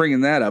 even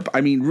bringing that up,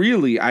 I mean,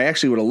 really, I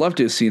actually would have loved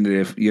to have seen it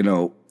if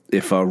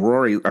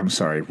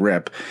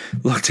Rip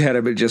looked at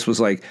him and just was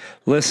like,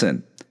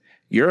 listen,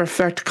 your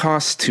effect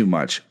costs too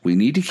much. We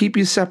need to keep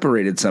you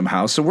separated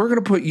somehow. So we're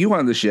going to put you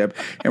on the ship,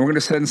 and we're going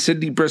to send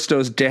Sidney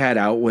Bristow's dad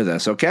out with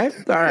us. Okay?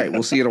 All right.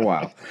 We'll see you in a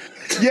while.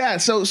 Yeah.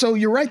 So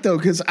you're right, though,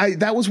 because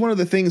that was one of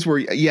the things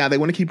where, they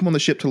want to keep him on the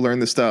ship to learn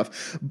this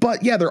stuff.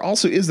 But, there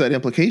also is that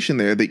implication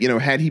there that,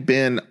 had he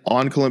been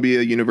on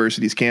Columbia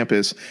University's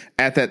campus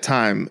at that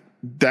time,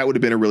 that would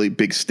have been a really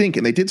big stink.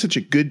 And they did such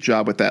a good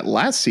job with that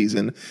last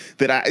season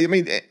that and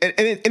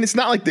it's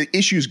not like the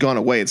issue's gone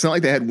away. It's not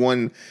like they had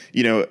one,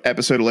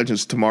 episode of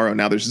Legends tomorrow.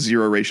 Now there's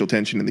zero racial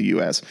tension in the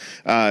US.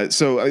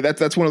 So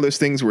that's one of those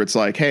things where it's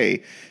like,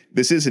 hey,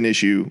 this is an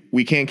issue.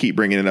 We can keep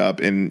bringing it up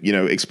and,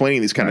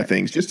 explaining these kind of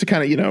things just to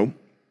kind of,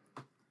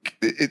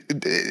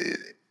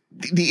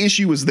 the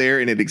issue was there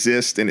and it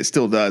exists and it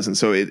still does. And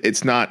so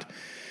it's not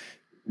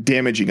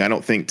damaging, I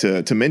don't think,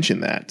 to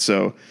mention that.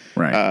 So,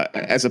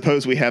 as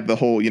opposed, we have the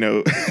whole,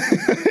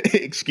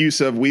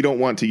 excuse of we don't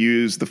want to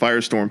use the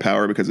Firestorm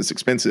power because it's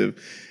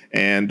expensive,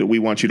 and we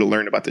want you to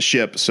learn about the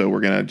ship. So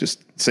we're gonna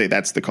just say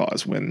that's the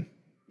cause. When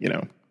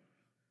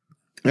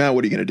what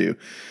are you gonna do?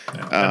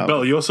 Yeah. And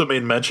Bill, you also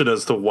made mention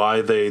as to why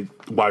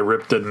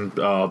Rip didn't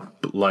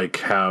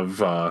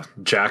have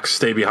Jax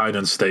stay behind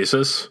in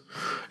stasis.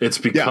 It's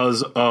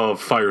because of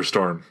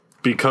Firestorm.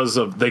 Because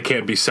they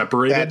can't be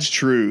separated. That's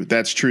true.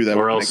 That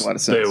would make a lot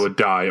of sense. They would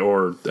die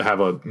or have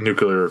a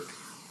nuclear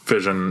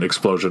fission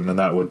explosion, and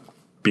that would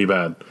be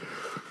bad.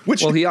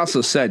 He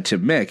also said to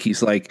Mick,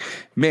 he's like,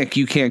 Mick,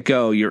 you can't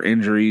go. Your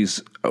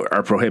injuries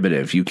are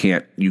prohibitive. You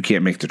can't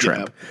make the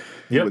trip.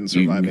 Yeah. You wouldn't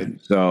survive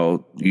it.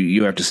 So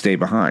you have to stay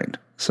behind.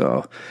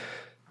 So,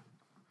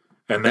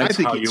 and that's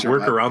how you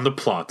work around the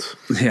plot.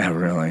 Yeah,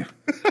 really.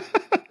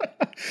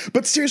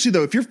 But seriously,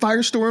 though, if you're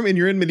Firestorm and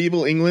you're in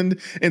medieval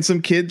England and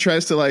some kid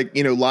tries to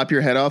lop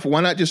your head off, why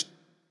not just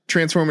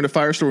transform into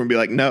Firestorm and be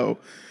like, no?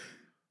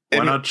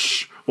 Why not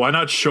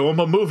show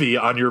him a movie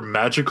on your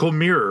magical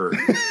mirror?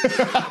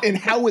 And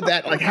how would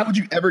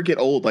you ever get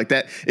old like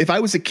that? If I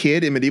was a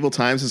kid in medieval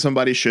times and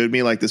somebody showed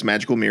me like this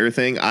magical mirror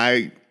thing,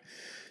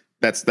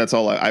 that's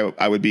all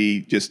I would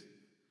be just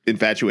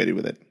infatuated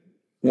with it.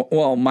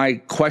 Well,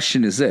 my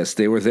question is this.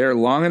 They were there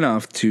long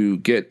enough to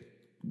get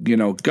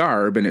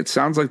Garb, and it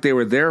sounds like they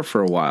were there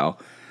for a while.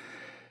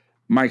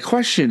 My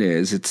question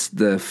is, it's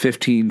the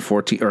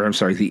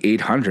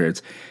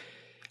 800s.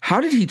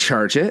 How did he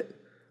charge it?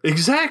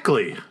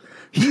 Exactly.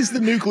 He's the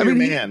nuclear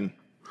man.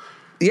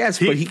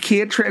 But he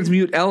can't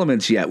transmute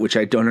elements yet, which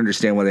I don't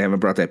understand why they haven't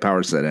brought that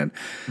power set in.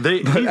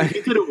 He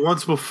did it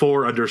once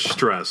before under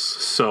stress.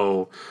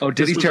 So,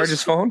 did he charge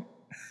his phone?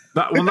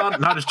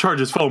 Not his charge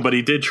his phone, but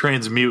he did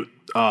transmute.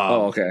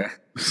 Okay.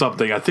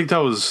 Something. I think that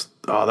was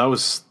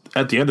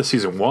at the end of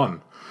season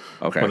 1.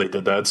 Okay. when they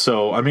did that.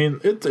 So I mean,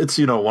 it's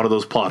one of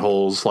those plot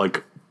holes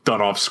like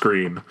done off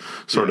screen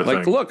sort of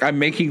Like, thing. look, I'm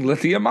making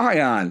lithium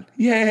ion.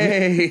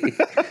 Yay!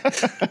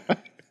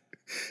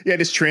 Yeah, it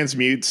just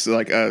transmutes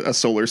like a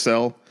solar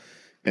cell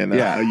and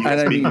Yeah, a and I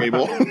USB mean-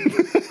 cable.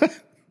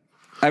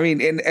 I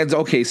mean, and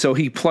okay, so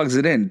he plugs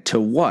it in to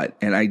what?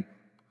 And I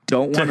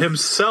don't To want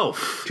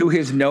himself. to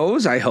his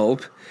nose. I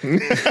hope.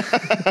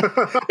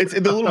 It's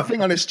the little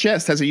thing on his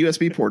chest has a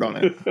USB port on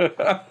it.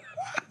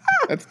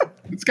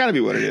 It's got to be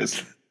what it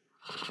is.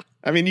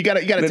 I mean, you got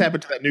to tap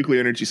into that nuclear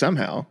energy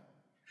somehow.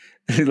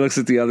 He looks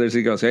at the others.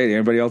 He goes, "Hey,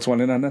 anybody else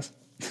want in on this?"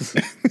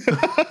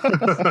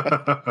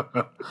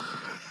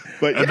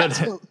 But And yeah,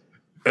 then,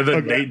 and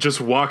then Nate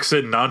just walks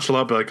in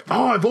nonchalant, like,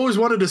 "Oh, I've always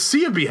wanted to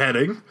see a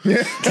beheading."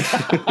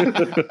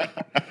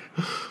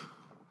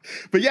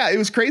 but yeah, it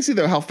was crazy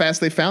though how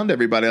fast they found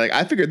everybody. Like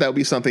I figured that would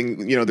be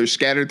something, they're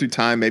scattered through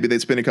time. Maybe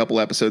they'd spend a couple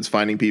episodes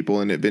finding people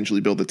and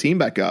eventually build the team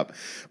back up.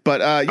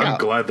 But yeah, I'm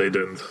glad they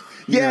didn't.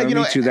 yeah, me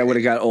too. That would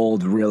have got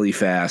old really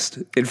fast.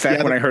 In fact,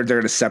 Yeah, when I heard they're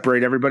going to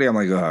separate everybody, I'm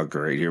like, "Oh,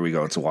 great! Here we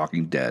go. It's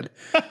Walking Dead."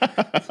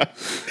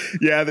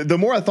 yeah. The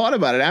more I thought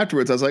about it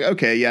afterwards, I was like,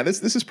 okay, yeah,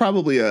 this is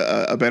probably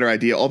a better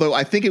idea. Although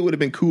I think it would have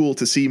been cool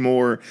to see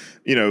more,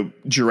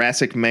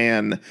 Jurassic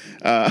Man,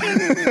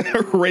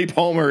 Ray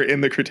Palmer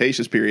in the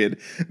Cretaceous period.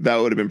 That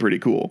would have been pretty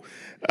cool.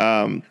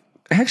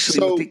 Actually,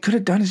 So- what they could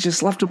have done is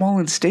just left them all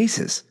in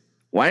stasis.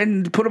 Why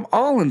didn't they put them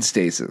all in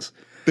stasis?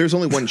 There's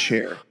only one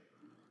chair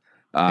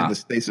in the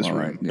stasis all room.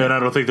 right. Yeah. And I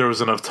don't think there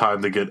was enough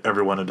time to get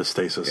everyone into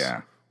stasis.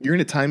 Yeah. You're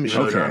in a time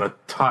machine. They're on a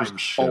time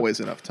ship. Always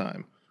enough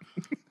time.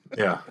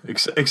 Yeah.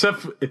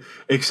 Except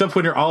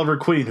when you're Oliver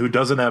Queen, who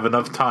doesn't have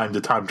enough time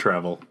to time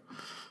travel.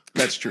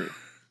 That's true.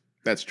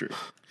 That's true.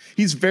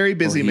 He's very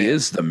busy, He man.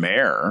 is the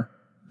mayor.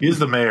 He's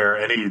the mayor,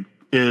 and he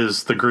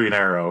is the Green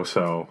Arrow.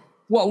 So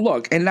Well,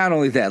 look, and not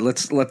only that,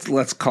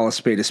 let's call a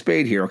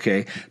spade here,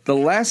 okay? The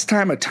last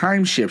time a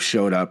time ship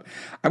showed up,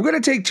 I'm going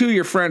to take two of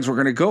your friends. We're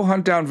going to go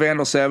hunt down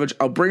Vandal Savage.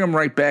 I'll bring them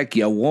right back.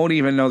 You won't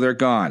even know they're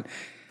gone.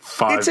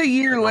 5 It's a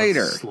year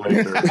months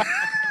later.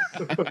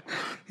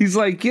 He's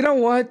like, you know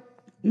what?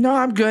 No,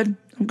 I'm good.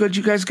 I'm good.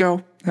 You guys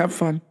go. Have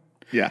fun.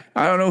 Yeah.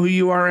 I don't know who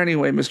you are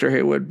anyway, Mr.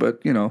 Haywood,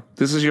 but,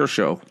 this is your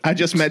show. I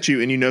just met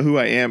you and you know who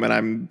I am, and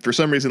I'm for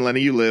some reason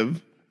letting you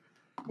live.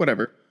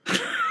 Whatever.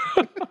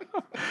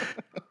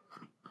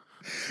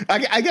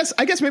 I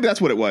guess maybe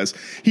that's what it was.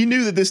 He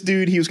knew that this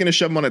dude, he was going to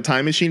shove him on a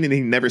time machine and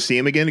he'd never see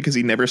him again because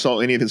he never saw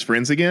any of his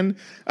friends again.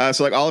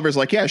 So like Oliver's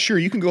like, yeah, sure,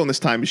 you can go on this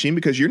time machine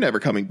because you're never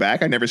coming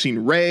back. I never seen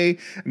Ray,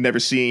 never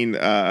seen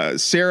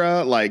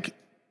Sarah. Like,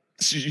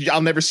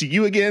 I'll never see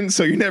you again,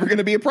 so you're never going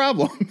to be a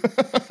problem.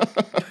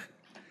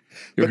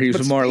 He's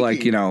but more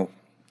speaking- like,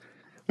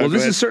 well, go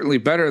this ahead. is certainly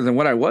better than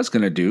what I was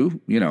going to do,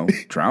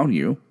 drown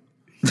you.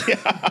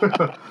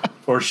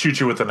 Or shoot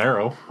you with an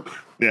arrow.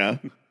 Yeah.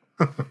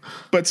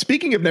 But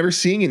speaking of never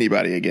seeing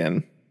anybody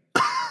again,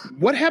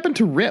 what happened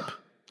to Rip?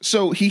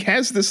 So he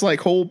has this like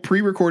whole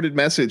pre-recorded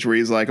message where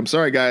he's like, I'm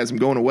sorry, guys, I'm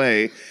going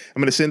away. I'm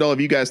going to send all of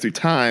you guys through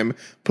time,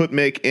 put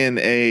Mick in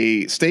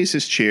a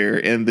stasis chair,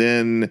 and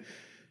then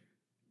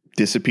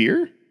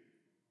disappear.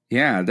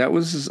 Yeah, that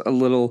was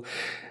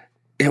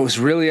it was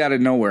really out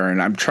of nowhere.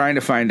 And I'm trying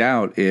to find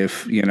out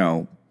if,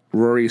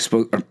 Rory is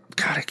supposed,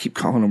 God, I keep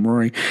calling him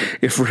Rory,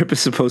 if Rip is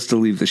supposed to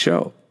leave the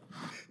show,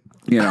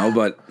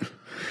 but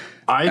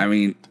I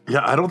mean,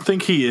 yeah, I don't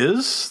think he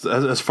is,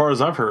 as far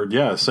as I've heard.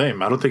 Yeah,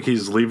 same. I don't think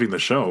he's leaving the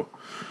show.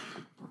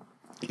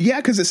 Yeah,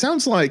 because it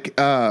sounds like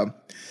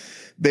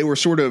they were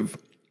sort of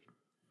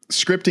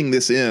scripting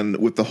this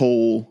in with the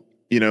whole,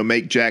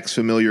 make Jax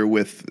familiar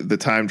with the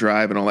time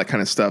drive and all that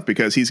kind of stuff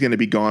because he's going to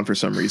be gone for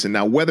some reason.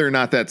 Now, whether or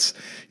not that's,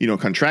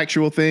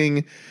 contractual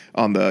thing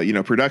on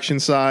the,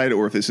 production side,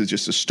 or if this is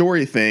just a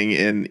story thing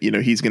and,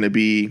 he's going to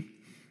be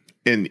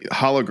in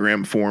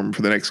hologram form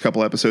for the next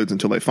couple episodes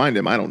until they find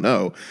him, I don't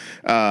know.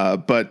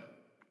 But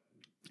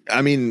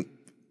I mean,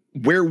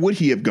 where would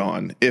he have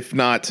gone if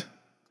not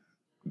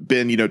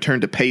been,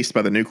 turned to paste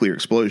by the nuclear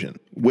explosion?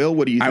 Will,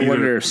 what do you think? I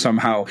wonder if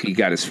somehow he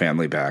got his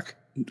family back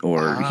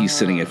or he's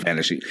sitting at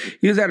vanishing.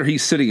 Either that or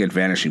he's sitting at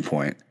vanishing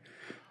point.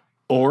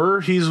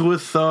 Or he's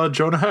with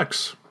Jonah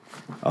Hex.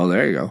 Oh,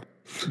 there you go.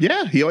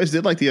 Yeah, he always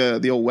did like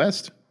the old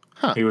West.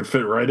 He would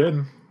fit right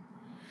in.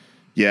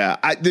 Yeah,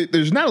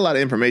 there's not a lot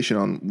of information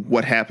on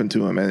what happened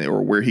to him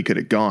or where he could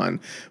have gone.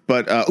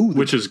 But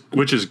Which is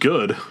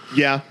good.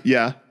 yeah.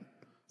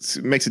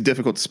 It makes it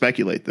difficult to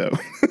speculate, though.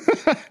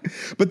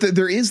 But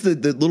there is the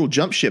little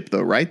jump ship,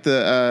 though, right?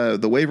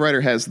 The Wave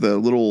Rider has the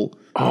little.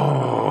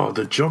 Oh,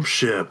 the jump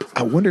ship.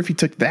 I wonder if he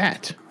took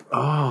that.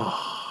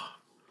 Oh,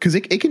 Because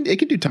it can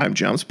do time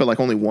jumps, but like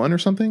only one or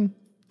something.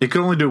 it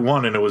could only do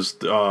one, and it was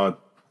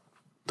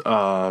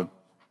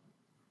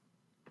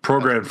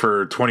programmed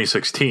for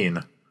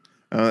 2016.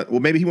 Well,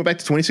 maybe he went back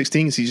to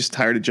 2016 because he's just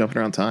tired of jumping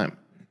around time.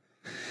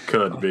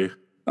 Could be.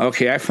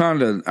 Okay, I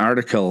found an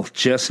article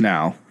just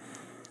now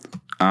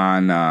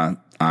on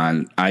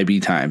IB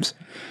Times,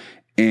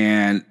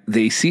 and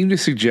they seem to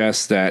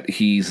suggest that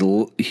he's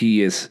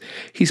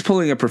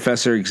pulling a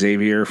Professor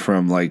Xavier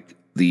from like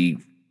the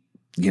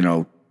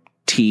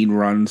teen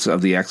runs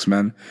of the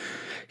X-Men.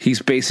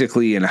 He's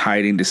basically in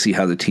hiding to see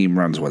how the team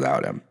runs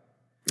without him.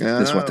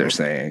 That's what they're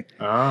saying.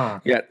 Oh.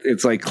 Yeah,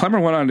 it's like Clemmer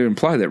went on to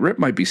imply that Rip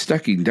might be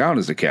stepping down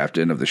as the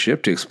captain of the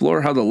ship to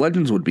explore how the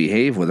Legends would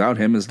behave without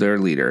him as their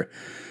leader.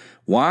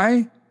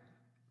 Why?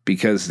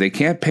 Because they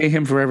can't pay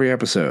him for every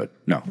episode.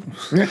 No.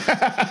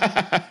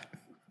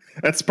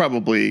 That's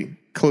probably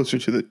closer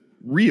to the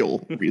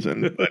real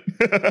reason. But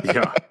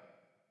Yeah.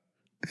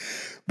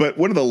 But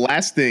one of the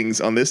last things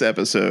on this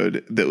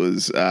episode that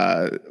was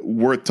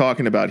worth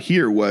talking about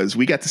here was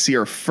we got to see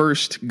our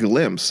first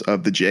glimpse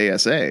of the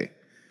JSA.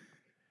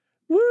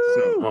 Woo!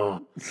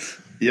 Oh.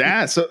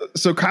 Yeah.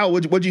 So Kyle,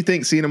 what'd you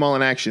think seeing them all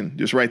in action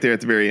just right there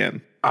at the very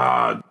end?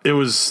 It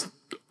was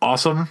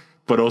awesome,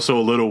 but also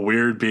a little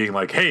weird being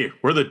like, hey,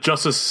 we're the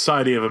Justice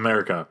Society of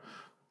America.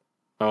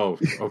 Oh,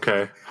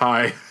 okay.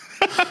 Hi.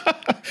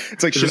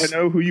 It's like, should I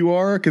know who you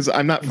are? Because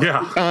I'm not from the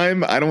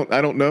time. I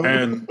don't know.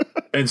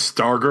 And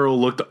Stargirl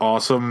looked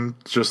awesome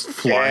just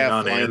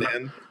flying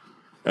in.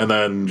 And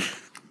then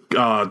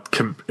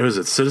is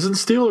it Citizen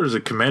Steel or is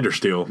it Commander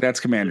Steel? That's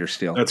Commander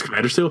Steel. That's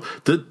Commander Steel.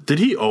 Did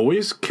he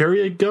always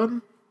carry a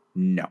gun?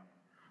 No.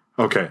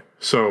 Okay.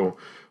 So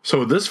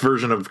this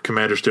version of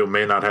Commander Steel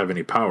may not have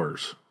any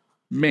powers.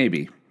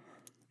 Maybe.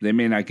 They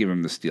may not give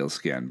him the steel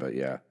skin, but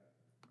yeah.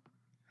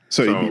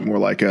 So he'd be more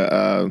like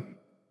a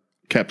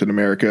Captain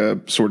America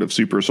sort of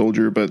super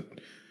soldier, but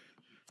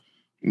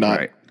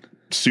not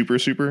super.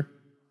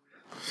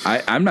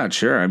 I'm not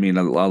sure. I mean,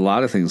 a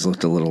lot of things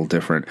looked a little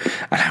different.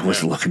 And I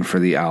was looking for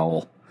the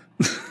owl.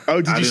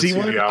 Oh, did you see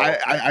one?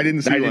 I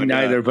didn't see one. I didn't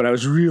either, but I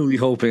was really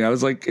hoping. I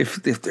was like,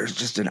 if there's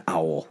just an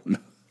owl.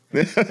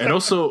 and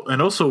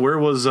also, where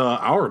was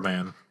Our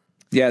Man?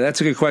 Yeah,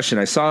 that's a good question.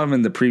 I saw him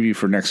in the preview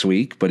for next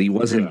week, but he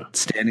wasn't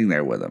standing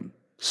there with him.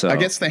 So I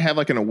guess they have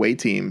like an away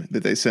team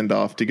that they send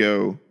off to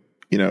go,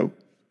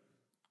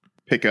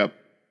 pick up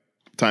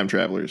time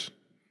travelers.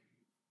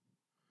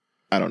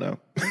 I don't know.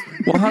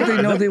 Well, how do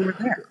they know they were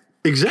there?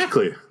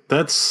 Exactly.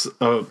 That's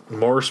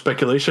more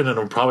speculation, and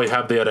we'll probably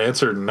have that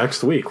answer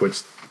next week,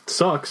 which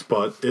sucks,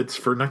 but it's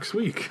for next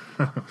week.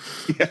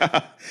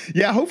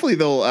 Yeah. Hopefully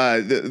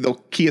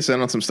they'll key us in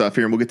on some stuff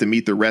here, and we'll get to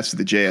meet the rest of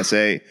the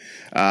JSA.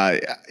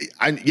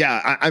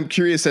 I'm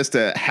curious as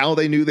to how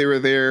they knew they were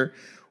there,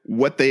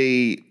 what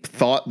they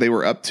thought they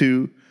were up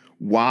to,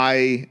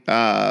 why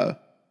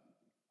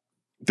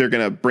they're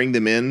going to bring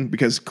them in,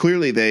 because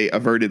clearly they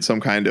averted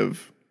some kind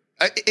of.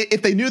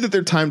 If they knew that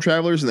they're time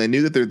travelers and they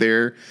knew that they're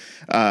there,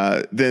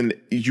 then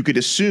you could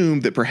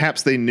assume that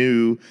perhaps they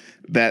knew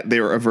that they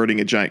were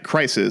averting a giant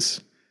crisis.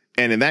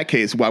 And in that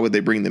case, why would they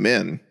bring them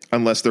in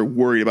unless they're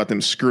worried about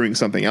them screwing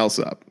something else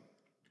up?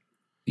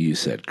 You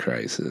said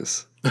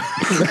crisis.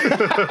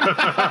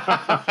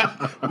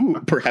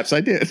 Ooh, perhaps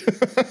I did.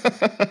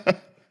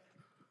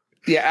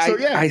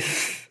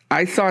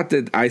 I thought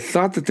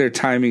that their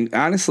timing,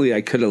 honestly,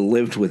 I could have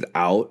lived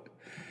without.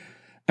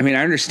 I mean,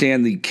 I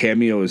understand the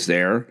cameo is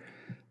there,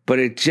 but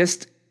it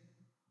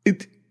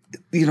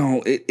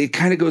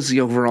kind of goes to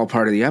the overall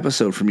part of the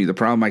episode for me. The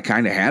problem I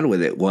kind of had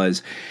with it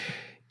was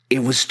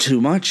too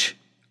much.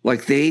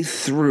 Like they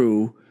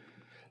threw,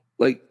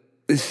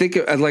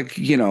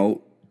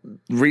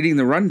 reading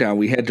the rundown,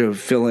 we had to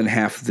fill in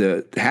half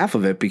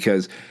of it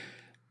because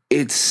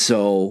it's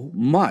so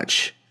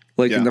much.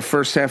 In the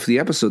first half of the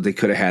episode, they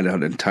could have had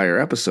an entire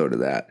episode of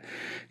that.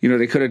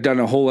 They could have done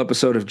a whole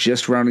episode of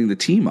just rounding the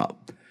team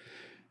up.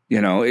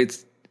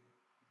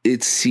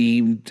 It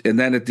seemed, and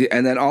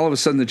then all of a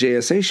sudden the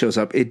JSA shows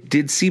up. It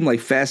did seem like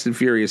Fast and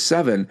Furious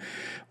 7,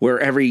 where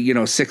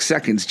every 6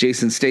 seconds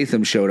Jason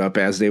Statham showed up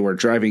as they were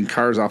driving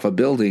cars off a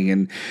building,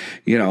 and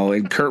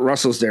and Kurt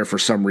Russell's there for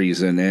some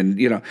reason, and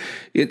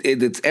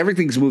it's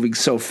everything's moving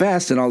so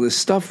fast and all this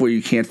stuff where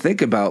you can't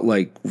think about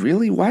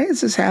really, why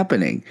is this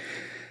happening?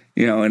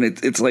 And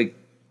it's like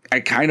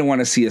I kind of want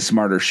to see a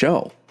smarter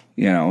show,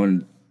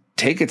 and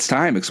take its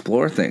time,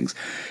 explore things,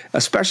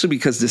 especially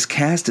because this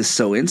cast is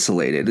so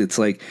insulated. It's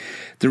like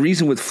the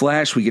reason with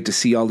Flash we get to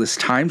see all this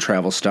time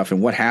travel stuff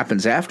and what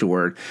happens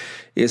afterward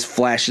is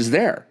Flash is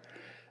there.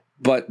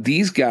 But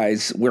these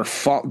guys,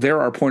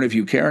 they're our point of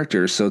view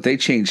characters, so they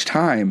change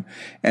time,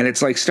 and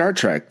it's like Star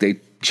Trek.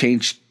 They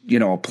change,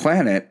 a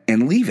planet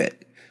and leave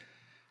it,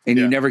 and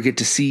you never get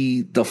to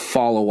see the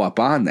follow up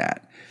on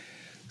that.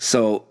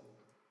 So,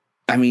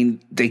 I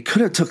mean, they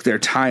could have took their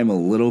time a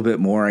little bit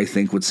more, I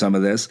think, with some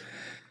of this.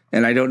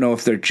 And I don't know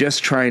if they're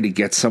just trying to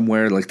get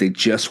somewhere, like they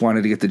just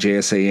wanted to get the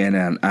JSA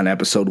in on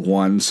episode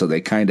 1, so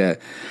they kind of,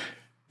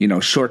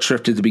 short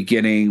shrifted the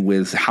beginning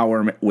with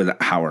Our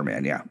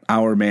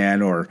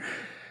Man, or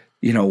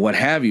what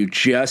have you,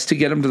 just to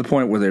get them to the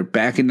point where they're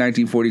back in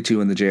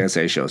 1942 and the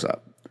JSA shows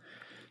up.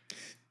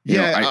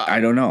 I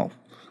don't know.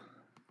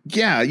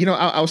 Yeah,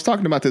 I was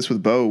talking about this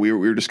with Bo. We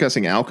were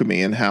discussing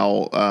Alchemy and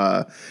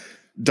how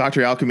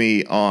Dr.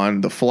 Alchemy on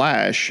The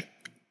Flash,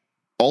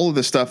 all of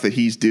the stuff that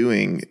he's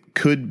doing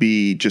could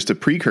be just a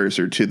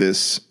precursor to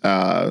this,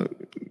 to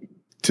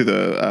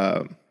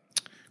the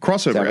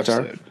crossover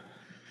Avatar? episode.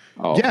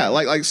 Oh,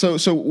 Yeah,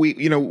 so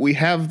we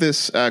have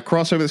this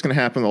crossover that's going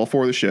to happen in all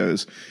four of the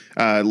shows.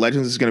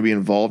 Legends is going to be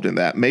involved in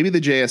that. Maybe the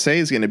JSA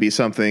is going to be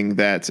something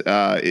that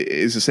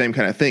is the same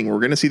kind of thing. We're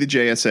going to see the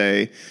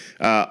JSA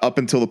up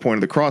until the point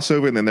of the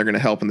crossover, and then they're going to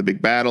help in the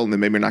big battle, and then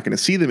maybe we're not going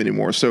to see them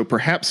anymore. So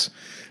perhaps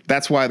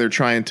that's why they're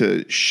trying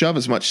to shove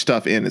as much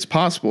stuff in as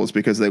possible, is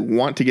because they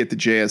want to get the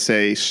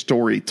JSA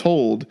story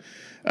told.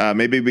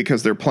 Maybe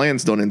because their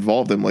plans don't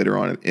involve them later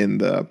on in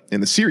the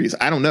series.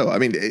 I don't know. I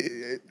mean,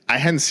 I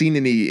hadn't seen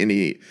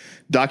any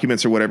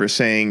documents or whatever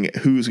saying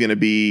who's going to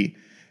be,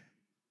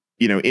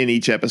 in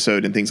each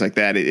episode and things like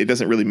that. It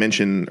doesn't really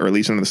mention, or at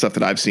least some of the stuff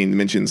that I've seen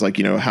mentions, like,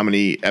 how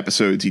many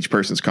episodes each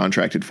person's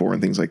contracted for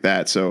and things like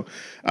that. So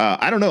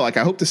I don't know. Like,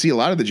 I hope to see a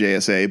lot of the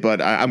JSA,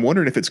 but I'm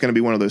wondering if it's going to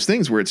be one of those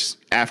things where it's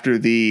after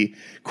the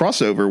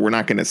crossover, we're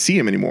not going to see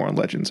him anymore on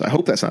Legends. I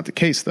hope that's not the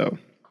case, though.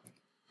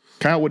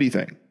 Kyle, what do you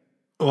think?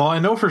 Well, I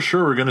know for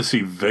sure we're going to see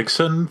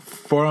Vixen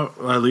for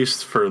at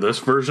least for this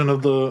version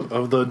of the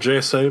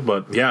JSA,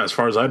 but yeah, as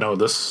far as I know,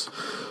 this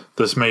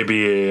may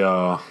be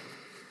a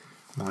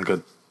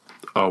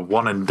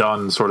one and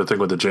done sort of thing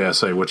with the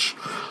JSA, which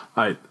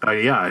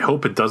I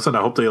hope it doesn't. I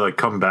hope they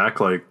come back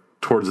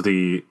towards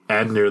the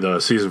end near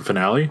the season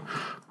finale,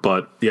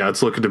 but yeah,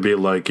 it's looking to be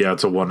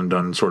it's a one and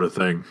done sort of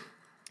thing.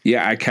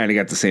 Yeah, I kind of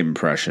got the same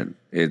impression.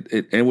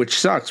 And which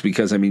sucks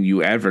because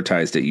you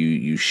advertised it,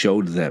 you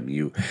showed them,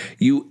 you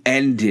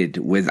ended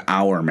with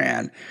Our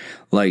Man,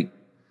 pay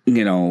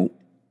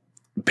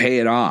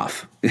it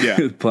off.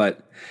 Yeah.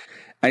 But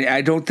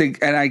I don't think,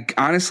 and I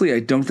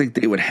honestly don't think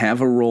they would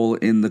have a role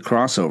in the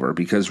crossover,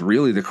 because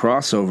really the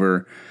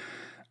crossover,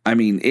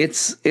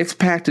 it's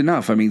packed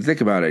enough.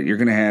 Think about it. You're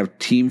going to have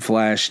Team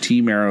Flash,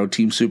 Team Arrow,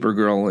 Team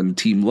Supergirl, and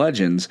Team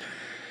Legends.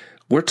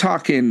 We're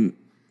talking,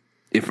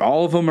 if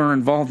all of them are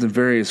involved in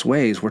various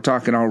ways, we're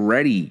talking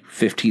already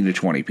 15 to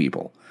 20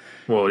 people.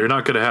 Well, you're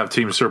not going to have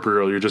Team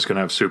Supergirl. You're just going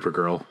to have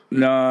Supergirl.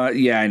 No,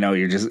 yeah, I know.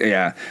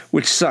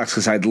 Which sucks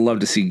because I'd love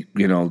to see,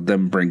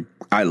 them bring,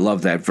 I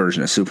love that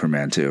version of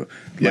Superman too.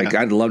 Yeah.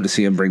 I'd love to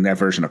see him bring that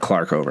version of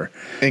Clark over.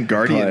 And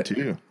Guardian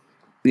too.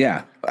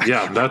 Yeah.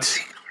 Yeah, that's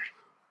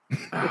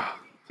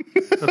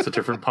a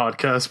different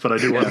podcast, but I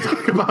do want to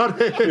talk about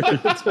it.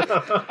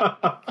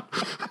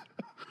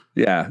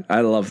 Yeah,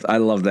 I love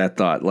that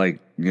thought.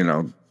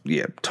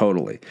 Yeah,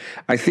 totally.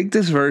 I think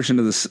this version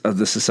of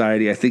the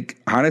society, I think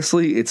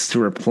honestly, it's to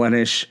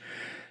replenish.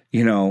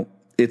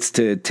 It's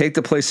to take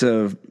the place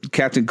of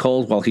Captain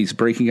Cold while he's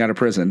breaking out of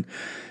prison,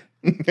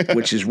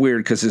 which is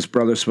weird because his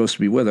brother's supposed to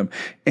be with him,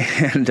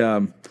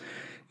 and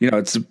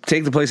it's to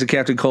take the place of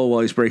Captain Cold while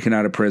he's breaking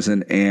out of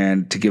prison,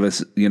 and to give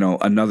us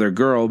another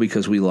girl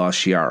because we lost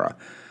Shiara.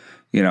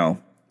 And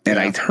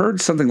I heard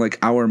something like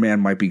Our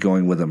Man might be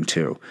going with him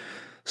too.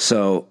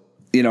 So,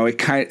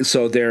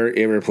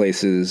 it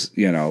replaces,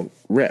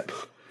 Rip.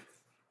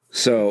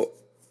 So,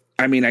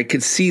 I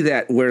could see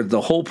that where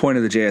the whole point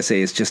of the JSA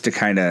is just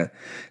to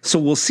so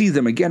we'll see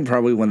them again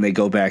probably when they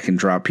go back and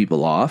drop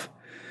people off.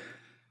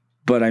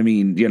 But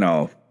and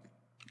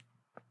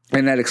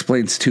that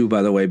explains too,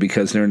 by the way,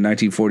 because they're in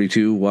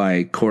 1942,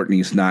 why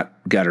Courtney's not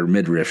got her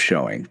midriff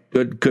showing.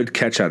 Good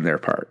catch on their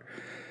part.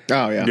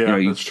 Oh yeah. Yeah,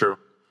 that's true.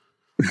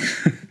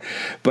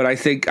 But I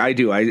think I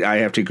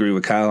have to agree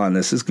with Kyle on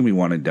this. This is going to be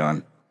one and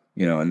done.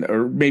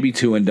 Or maybe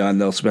two and done.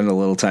 They'll spend a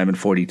little time in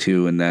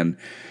 42, and then,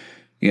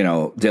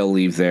 they'll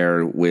leave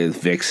there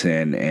with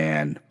Vixen,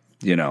 and,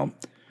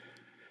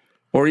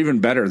 or even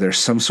better, there's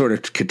some sort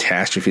of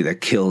catastrophe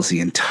that kills the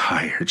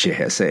entire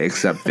JSA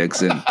except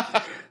Vixen.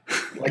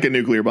 Like a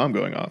nuclear bomb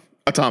going off.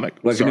 Atomic.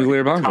 A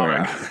nuclear bomb going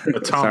off.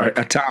 Atomic. Sorry,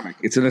 atomic.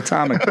 It's an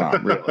atomic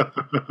bomb, really.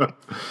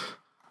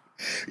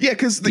 Yeah,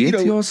 because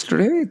you're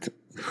straight.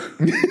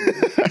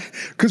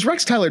 Because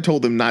Rex Tyler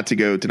told them not to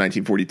go to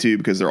 1942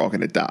 because they're all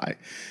going to die.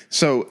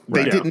 So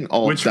they didn't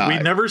all Which die. we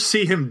never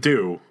see him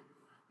do.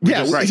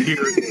 Yeah, Just right. hear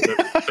them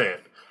say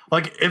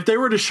it. If they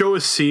were to show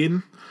a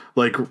scene,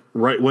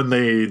 right when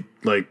they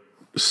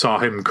saw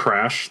him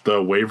crash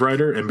the Wave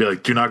Rider and be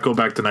like, "Do not go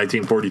back to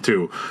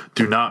 1942.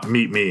 Do not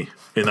meet me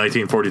in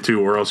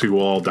 1942, or else you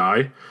will all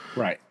die."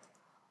 Right.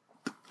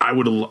 I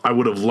would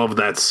have loved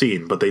that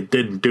scene, but they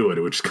didn't do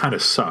it, which kind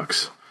of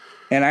sucks.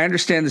 And I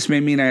understand this may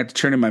mean I have to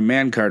turn in my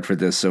man card for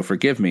this, so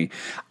forgive me.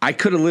 I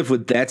could have lived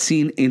with that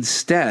scene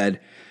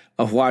instead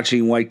of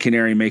watching White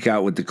Canary make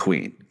out with the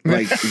Queen.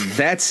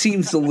 That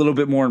seems a little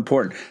bit more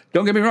important.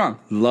 Don't get me wrong.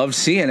 Love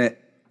seeing it.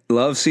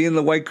 Love seeing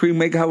the White Queen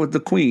make out with the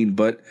Queen,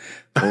 White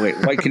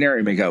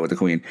Canary make out with the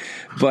Queen.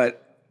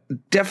 But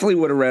definitely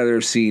would have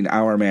rather seen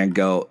Our Man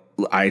go,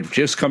 "I've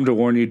just come to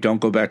warn you, don't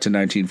go back to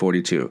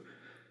 1942.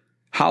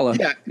 Holla."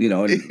 Yeah.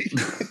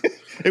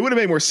 It would have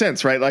made more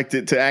sense, right?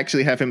 To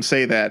actually have him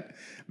say that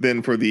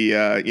than for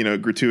the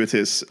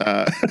gratuitous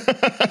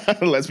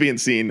lesbian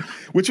scene,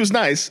 which was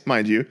nice,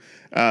 mind you.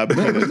 But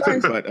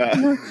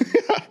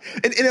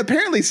and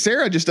apparently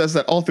Sarah just does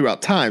that all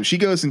throughout time. She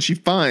goes and she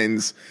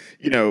finds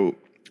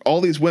all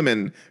these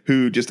women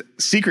who just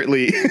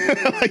secretly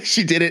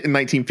she did it in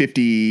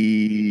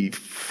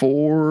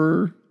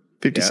 1954.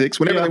 56,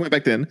 whenever they went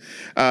back then.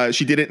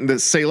 She did it in the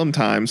Salem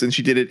times, and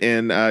she did it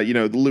in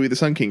the Louis the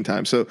Sun King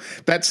times. So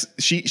that's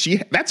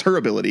that's her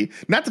ability.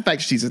 Not the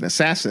fact that she's an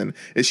assassin,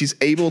 is she's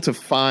able to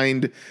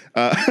find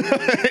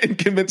and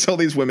convince all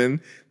these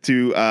women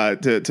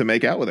to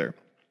make out with her.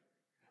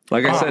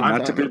 Like I said,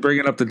 not to be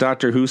bringing up the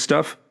Doctor Who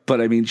stuff, but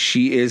I mean,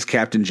 she is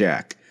Captain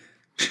Jack.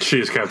 She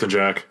is Captain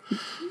Jack.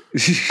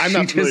 I'm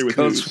not familiar with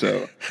Who,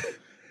 so.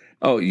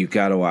 Oh, you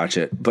got to watch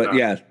it. But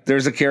yeah,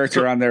 there's a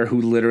character on there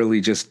who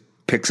literally just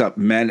picks up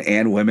men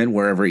and women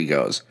wherever he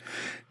goes.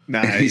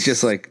 Nice. He's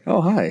just like,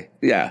 oh, hi.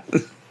 Yeah.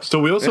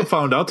 So we also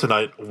found out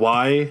tonight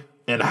why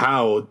and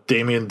how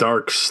Damien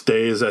Dark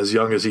stays as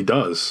young as he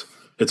does.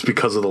 It's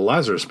because of the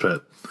Lazarus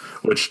Pit,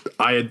 which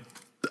I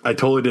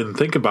totally didn't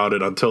think about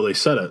it until they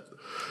said it.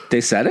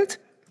 They said it?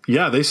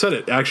 Yeah, they said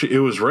it. Actually, it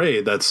was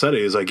Ray that said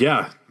it. He's like,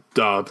 yeah,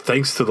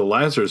 thanks to the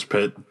Lazarus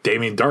Pit,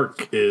 Damien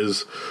Dark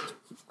is...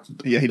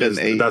 Yeah, he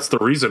doesn't age. That's the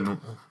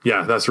reason.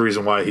 Yeah, that's the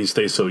reason why he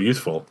stays so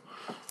youthful.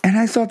 And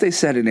I thought they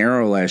said in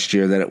Arrow last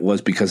year that it was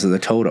because of the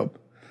totem,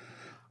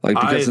 like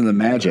because of the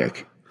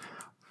magic.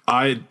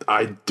 I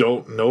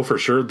don't know for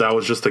sure. That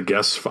was just a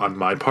guess on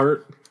my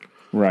part.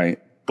 Right.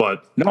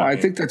 But no, I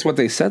think that's what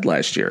they said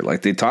last year.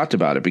 Like they talked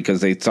about it because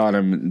they thought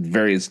him in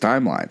various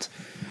timelines,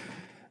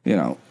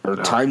 or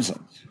time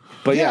zones.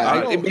 But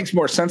it makes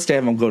more sense to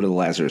have him go to the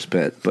Lazarus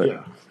Pit. But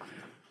yeah.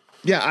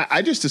 Yeah,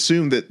 I just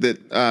assumed that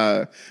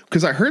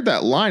because I heard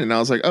that line and I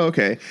was like, oh,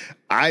 okay.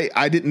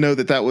 I didn't know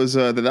that was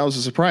a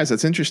surprise.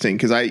 That's interesting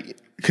because I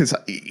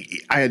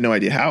had no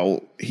idea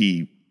how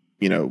he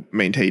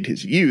maintained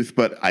his youth,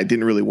 but I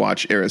didn't really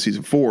watch Arrow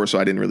season 4, so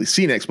I didn't really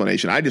see an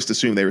explanation. I just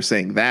assumed they were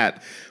saying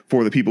that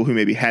for the people who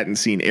maybe hadn't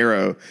seen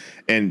Arrow,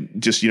 and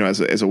just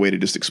as a way to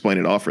just explain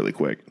it off really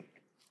quick.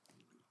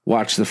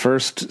 Watch the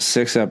first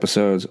 6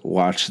 episodes.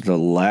 Watch the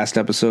last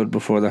episode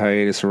before the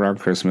hiatus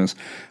around Christmas.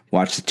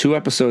 Watch the 2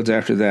 episodes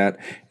after that,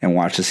 and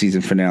watch the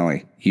season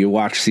finale. You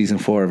watch season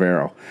 4 of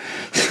Arrow.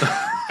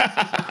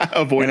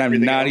 Avoid and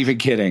I'm not even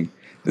kidding.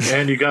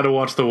 And you got to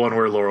watch the one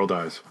where Laurel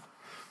dies.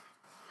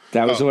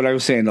 That was what I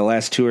was saying. The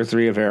last 2 or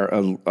 3 of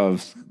Arrow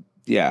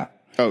yeah.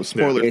 Oh,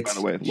 spoilers, by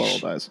the way. Laurel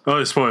dies.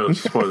 Oh,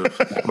 spoilers.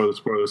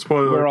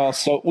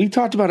 We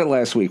talked about it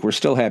last week. We're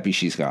still happy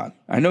she's gone.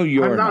 I know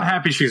you're I'm not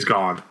happy she's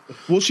gone.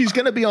 Well, she's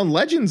going to be on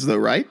Legends, though,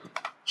 right?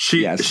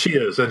 She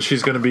is, and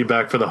she's going to be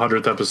back for the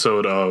 100th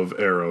episode of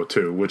Arrow,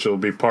 too, which will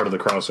be part of the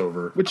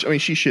crossover. Which, I mean,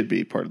 she should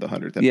be part of the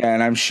 100th episode. Yeah,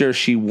 and I'm sure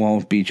she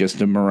won't be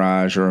just a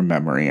mirage or a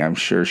memory. I'm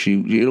sure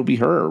it'll be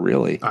her,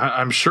 really.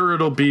 I'm sure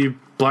it'll be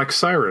Black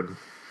Siren,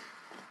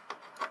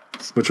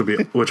 which would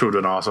have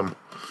been awesome.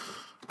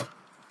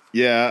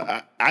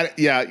 Yeah, I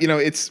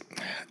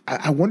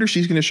wonder if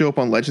she's going to show up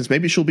on Legends.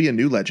 Maybe she'll be a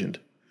new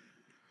legend.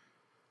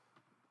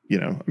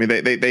 I mean,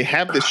 they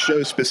have this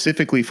show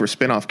specifically for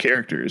spinoff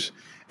characters,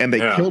 and they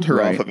killed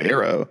her off of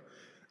Arrow.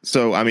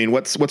 So, I mean,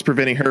 what's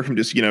preventing her from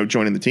just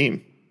joining the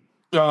team?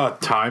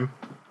 Time.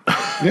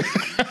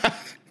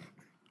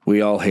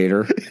 We all hate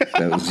her.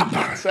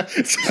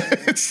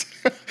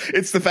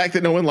 It's the fact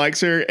that no one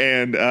likes her,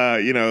 and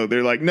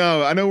they're like,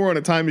 no, I know we're on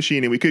a time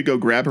machine, and we could go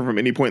grab her from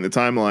any point in the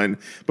timeline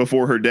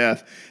before her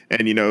death, and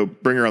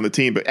bring her on the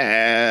team, but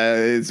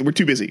we're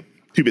too busy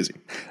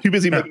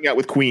making out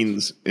with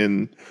queens.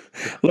 And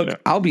look,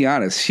 I'll be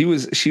honest, she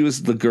was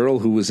the girl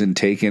who was in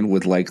Taken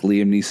with like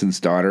Liam Neeson's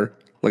daughter.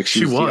 Like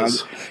she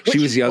was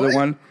the other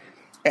one.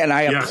 And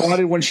I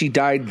applauded when she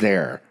died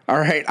there. All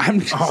right, I'm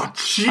glad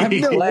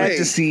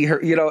to see her.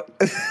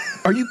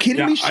 Are you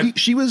kidding me?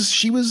 She was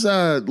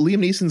Liam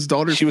Neeson's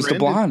daughter. She was the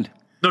blonde.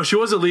 No, she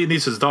wasn't Liam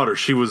Neeson's daughter.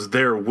 She was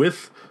there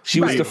with. She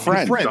was the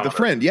friend. The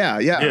friend.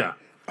 Yeah.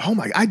 Oh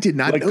my! I did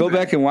not. Go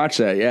back and watch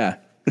that. Yeah.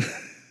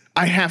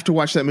 I have to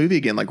watch that movie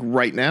again, like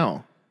right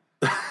now,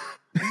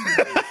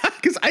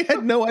 because I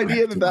had no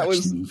idea that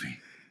was.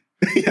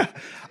 Yeah,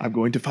 I'm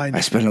going to find.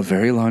 I spent a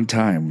very long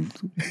time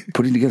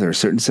putting together a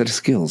certain set of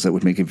skills that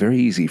would make it very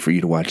easy for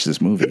you to watch this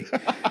movie.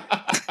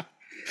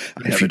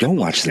 If you don't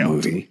watch the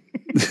movie,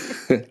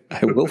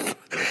 I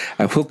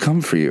will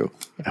come for you.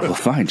 I will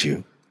find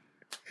you,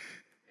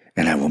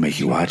 and I will make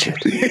you watch it.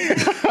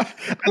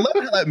 I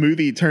love how that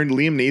movie turned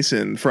Liam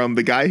Neeson from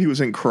the guy who was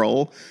in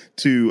Krull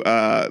to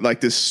like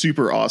this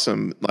super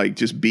awesome, like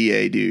just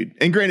BA dude.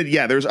 And granted,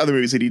 there's other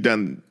movies that he'd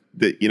done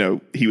that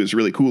he was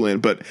really cool in,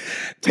 but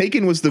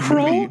Taken was the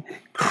movie.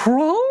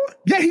 Krull?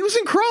 Yeah, he was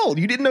in Krull.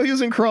 You didn't know he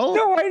was in Krull?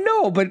 No, I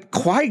know, but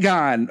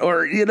Qui-Gon,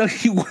 or you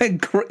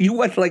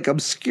went like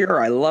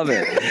obscure. I love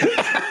it.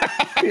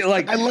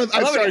 I love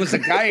it. It was the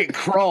guy at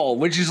Krull,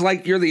 which is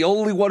like you're the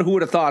only one who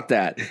would have thought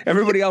that.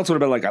 Everybody else would have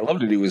been like, I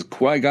loved it. He was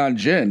Qui-Gon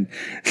Jinn.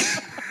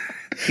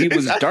 He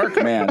was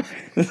Dark Man.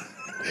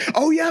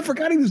 Oh yeah, I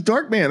forgot he was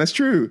Dark Man. That's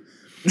true.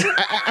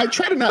 I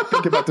try to not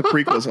think about the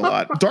prequels a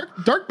lot.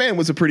 Dark Man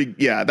was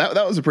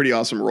that was a pretty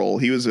awesome role.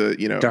 He was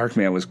Dark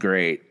Man was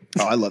great.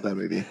 Oh, I love that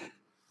movie.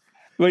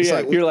 But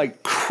you're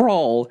like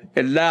Krull,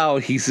 and now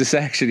he's this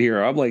action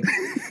hero. I'm like,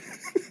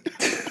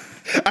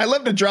 I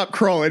love to drop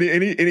Krull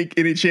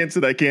any chance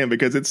that I can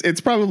because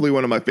it's probably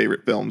one of my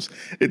favorite films.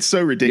 It's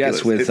so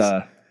ridiculous.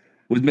 Yes,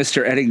 with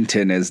Mr.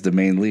 Eddington as the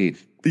main lead.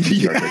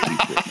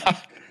 Yeah.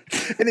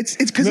 And it's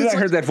because I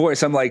heard that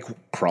voice. I'm like,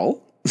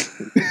 Krull?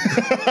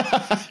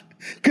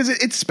 Because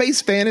it's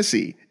space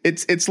fantasy.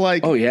 It's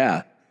like, Oh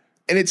yeah.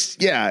 and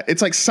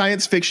it's like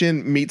science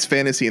fiction meets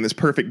fantasy in this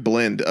perfect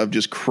blend of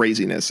just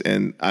craziness.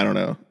 And I don't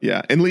know.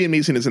 Yeah. And Liam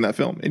Neeson is in that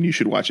film, and you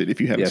should watch it if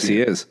you haven't Yes, seen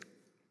he it. is.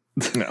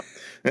 No.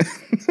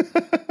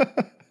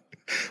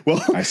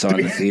 Well, I saw it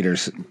in the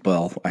theaters.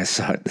 Well, I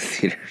saw it in the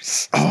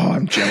theaters. Oh,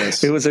 I'm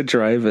jealous. It was a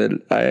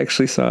drive-in. I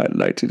actually saw it in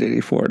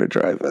 1984 at a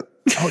drive-in.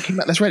 Oh, it came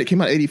out. That's right. It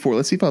came out in 84.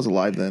 Let's see if I was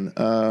alive then.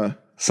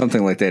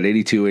 Something like that,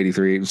 82,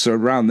 83. So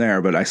around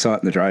there, but I saw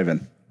it in the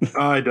drive-in.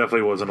 I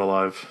definitely wasn't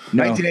alive.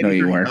 No, 1983.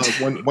 you weren't.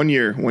 That was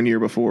one year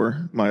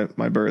before my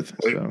birth.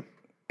 So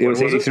It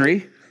was was it?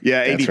 83?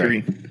 yeah, That's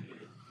 83.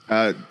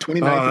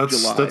 29th of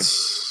July.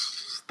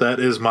 That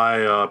is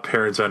my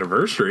parents'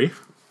 anniversary,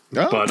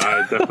 Oh. but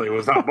I definitely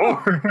was not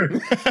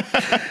born.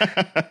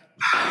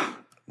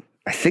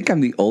 I think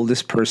I'm the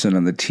oldest person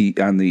on the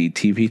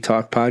TV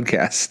Talk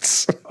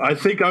podcasts. I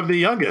think I'm the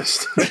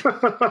youngest.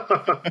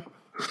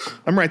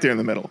 I'm right there in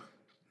the middle.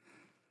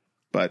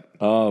 But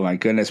Oh my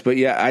goodness. But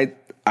yeah,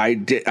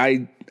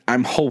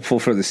 I'm hopeful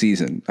for the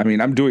season. I mean,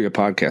 I'm doing a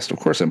podcast. Of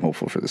course I'm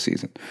hopeful for the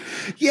season.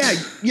 yeah,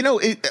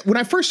 when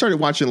I first started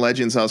watching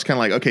Legends, I was kind of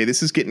like, okay,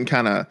 this is getting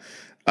kind of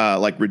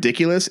like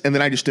ridiculous, and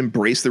then I just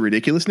embraced the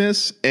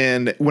ridiculousness.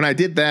 And when I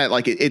did that,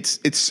 like it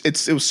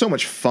was so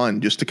much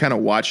fun just to kind of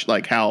watch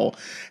like how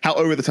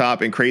over the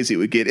top and crazy it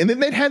would get. And then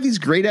they'd have these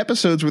great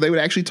episodes where they would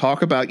actually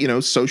talk about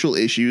social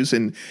issues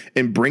and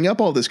bring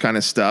up all this kind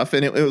of stuff.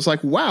 And it was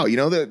like, wow,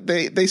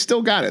 they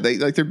still got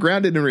it. They're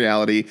grounded in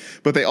reality,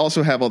 but they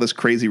also have all this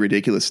crazy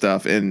ridiculous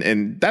stuff.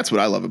 And that's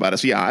what I love about it.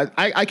 So yeah,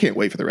 I can't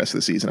wait for the rest of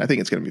the season. I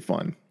think it's going to be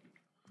fun.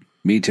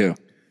 Me too.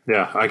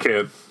 Yeah, I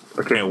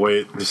can't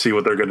wait to see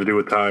what they're going to do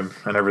with time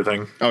and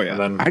everything. Oh, yeah. And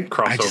then I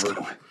crossover. just,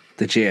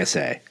 the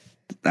JSA.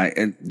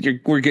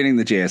 We're getting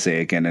the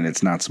JSA again, and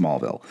it's not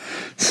Smallville.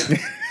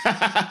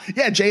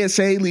 Yeah,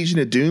 JSA, Legion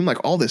of Doom,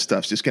 like all this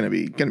stuff's just gonna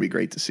be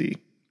great to see.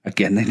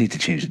 Again, they need to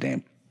change the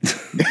name.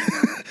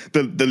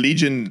 The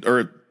Legion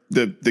or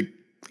the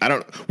I don't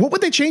know. What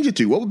would they change it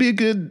to? What would be a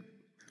good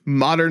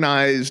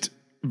modernized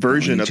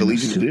version of the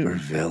Legion of Super Doom?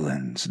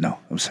 Villains. No,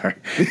 I'm sorry.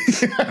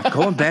 I'm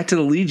going back to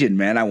the Legion,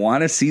 man. I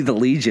want to see the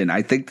Legion.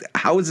 I think,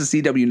 how has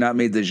the CW not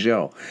made this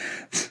show?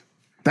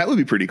 That would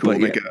be pretty cool.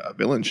 But Make a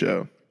villain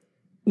show.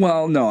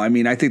 Well, no, I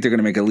mean, I think they're going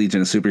to make a Legion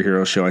of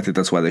Superheroes show. I think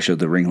that's why they showed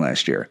The Ring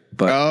last year.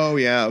 But Oh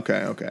yeah,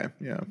 okay,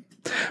 yeah.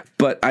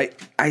 But I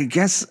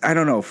guess, I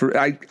don't know.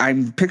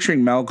 I'm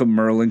picturing Malcolm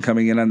Merlin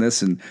coming in on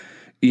this and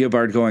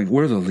Eobard going,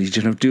 "We're the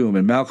Legion of Doom,"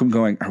 and Malcolm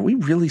going, "Are we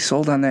really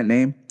sold on that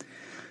name?"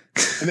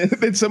 And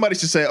then somebody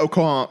should say, "Oh,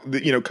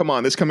 come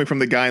on, this coming from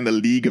the guy in the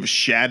League of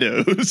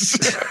Shadows."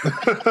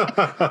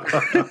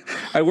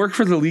 I work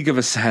for the League of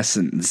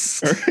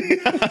Assassins.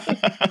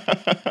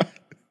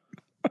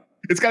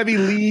 It's got to be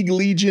League,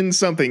 Legion,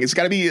 something. It's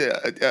got to be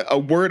a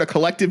word, a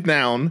collective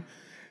noun,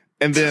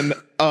 and then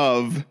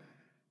of,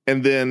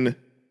 and then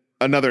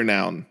another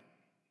noun.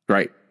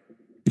 Right.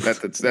 That's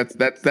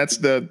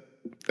the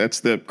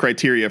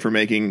criteria for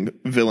making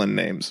villain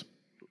names.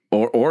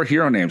 Or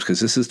hero names, because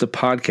this is the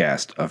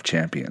podcast of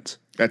champions.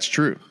 That's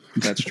true.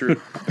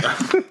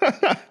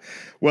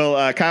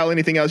 Well, Kyle,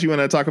 anything else you want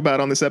to talk about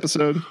on this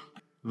episode?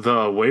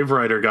 The Wave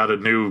Rider got a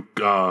new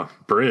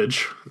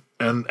bridge,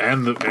 and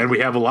we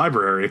have a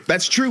library.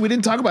 That's true. We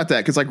didn't talk about that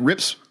because like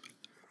Rip's,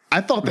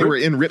 I thought they were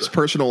in Rip's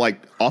personal like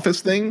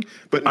office thing,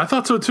 but I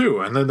thought so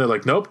too. And then they're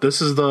like, "Nope,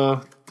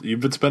 you've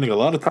been spending a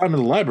lot of time in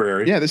the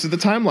library." yeah, this is the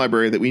time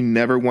library that we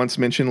never once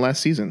mentioned last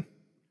season.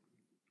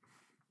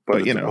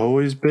 But it's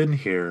always been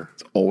here.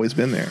 It's always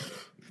been there.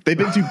 They've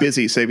been too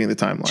busy saving the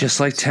timeline. Just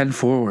like 10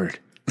 Forward.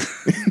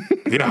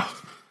 Yeah.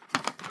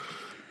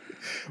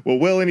 Well,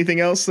 Will, anything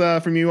else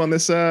from you on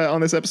this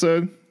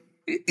episode?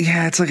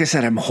 Yeah, it's like I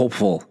said, I'm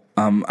hopeful.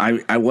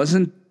 I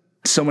wasn't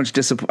so much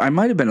disappointed. I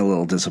might have been a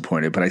little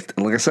disappointed, but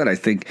like I said, I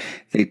think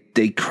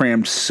they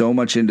crammed so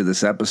much into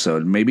this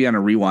episode. Maybe on a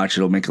rewatch,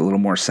 it'll make a little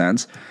more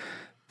sense.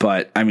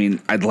 But I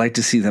mean, I'd like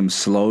to see them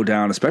slow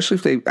down, especially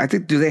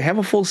if do they have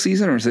a full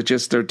season or is it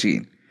just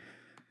 13?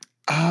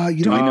 I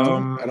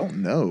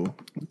don't know.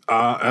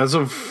 As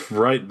of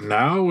right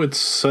now, it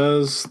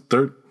says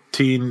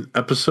 13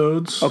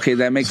 episodes. Okay,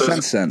 that makes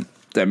sense then.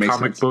 That makes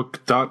sense.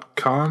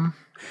 Comicbook.com.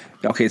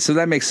 Okay, so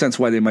that makes sense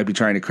why they might be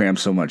trying to cram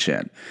so much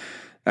in.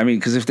 I mean,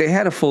 because if they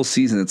had a full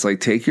season, it's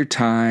like take your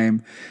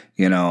time,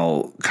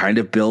 kind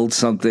of build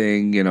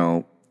something,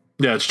 Yeah,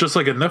 it's just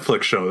like a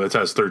Netflix show that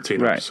has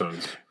 13 Right.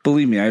 episodes.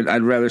 Believe me,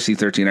 I'd rather see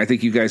 13. I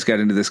think you guys got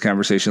into this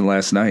conversation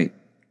last night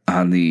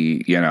on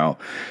the,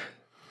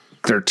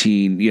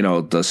 13,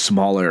 the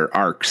smaller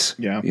arcs.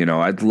 Yeah.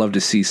 I'd love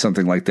to see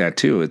something like that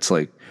too. It's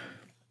like,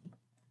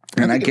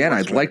 and again,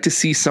 I'd like to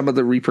see some of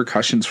the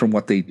repercussions from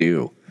what they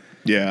do.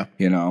 Yeah.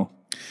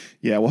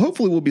 Yeah, well,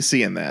 hopefully we'll be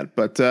seeing that.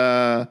 But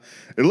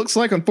it looks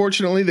like,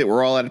 unfortunately, that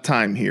we're all out of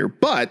time here.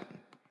 But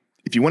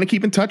if you want to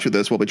keep in touch with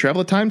us while we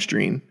travel a time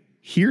stream,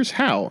 here's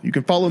how. You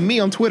can follow me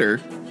on Twitter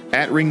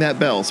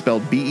 @RingThatBell,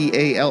 spelled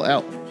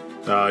BEALL.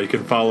 You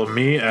can follow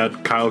me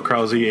at Kyle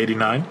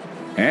Krause89.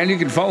 And you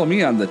can follow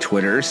me on the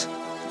Twitters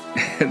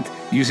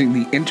using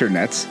the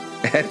internets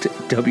at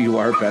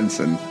WR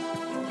Benson.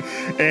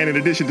 And in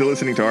addition to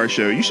listening to our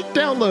show, you should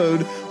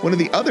download one of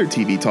the other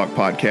TV Talk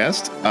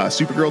podcasts,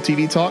 Supergirl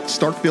TV Talk,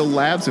 Starkville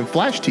Labs, and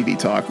Flash TV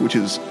Talk, which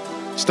is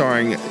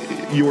starring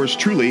yours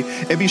truly.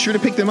 And be sure to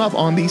pick them up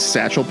on the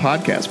Satchel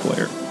Podcast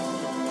Player.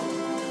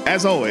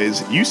 As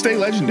always, you stay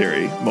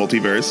legendary,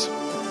 Multiverse.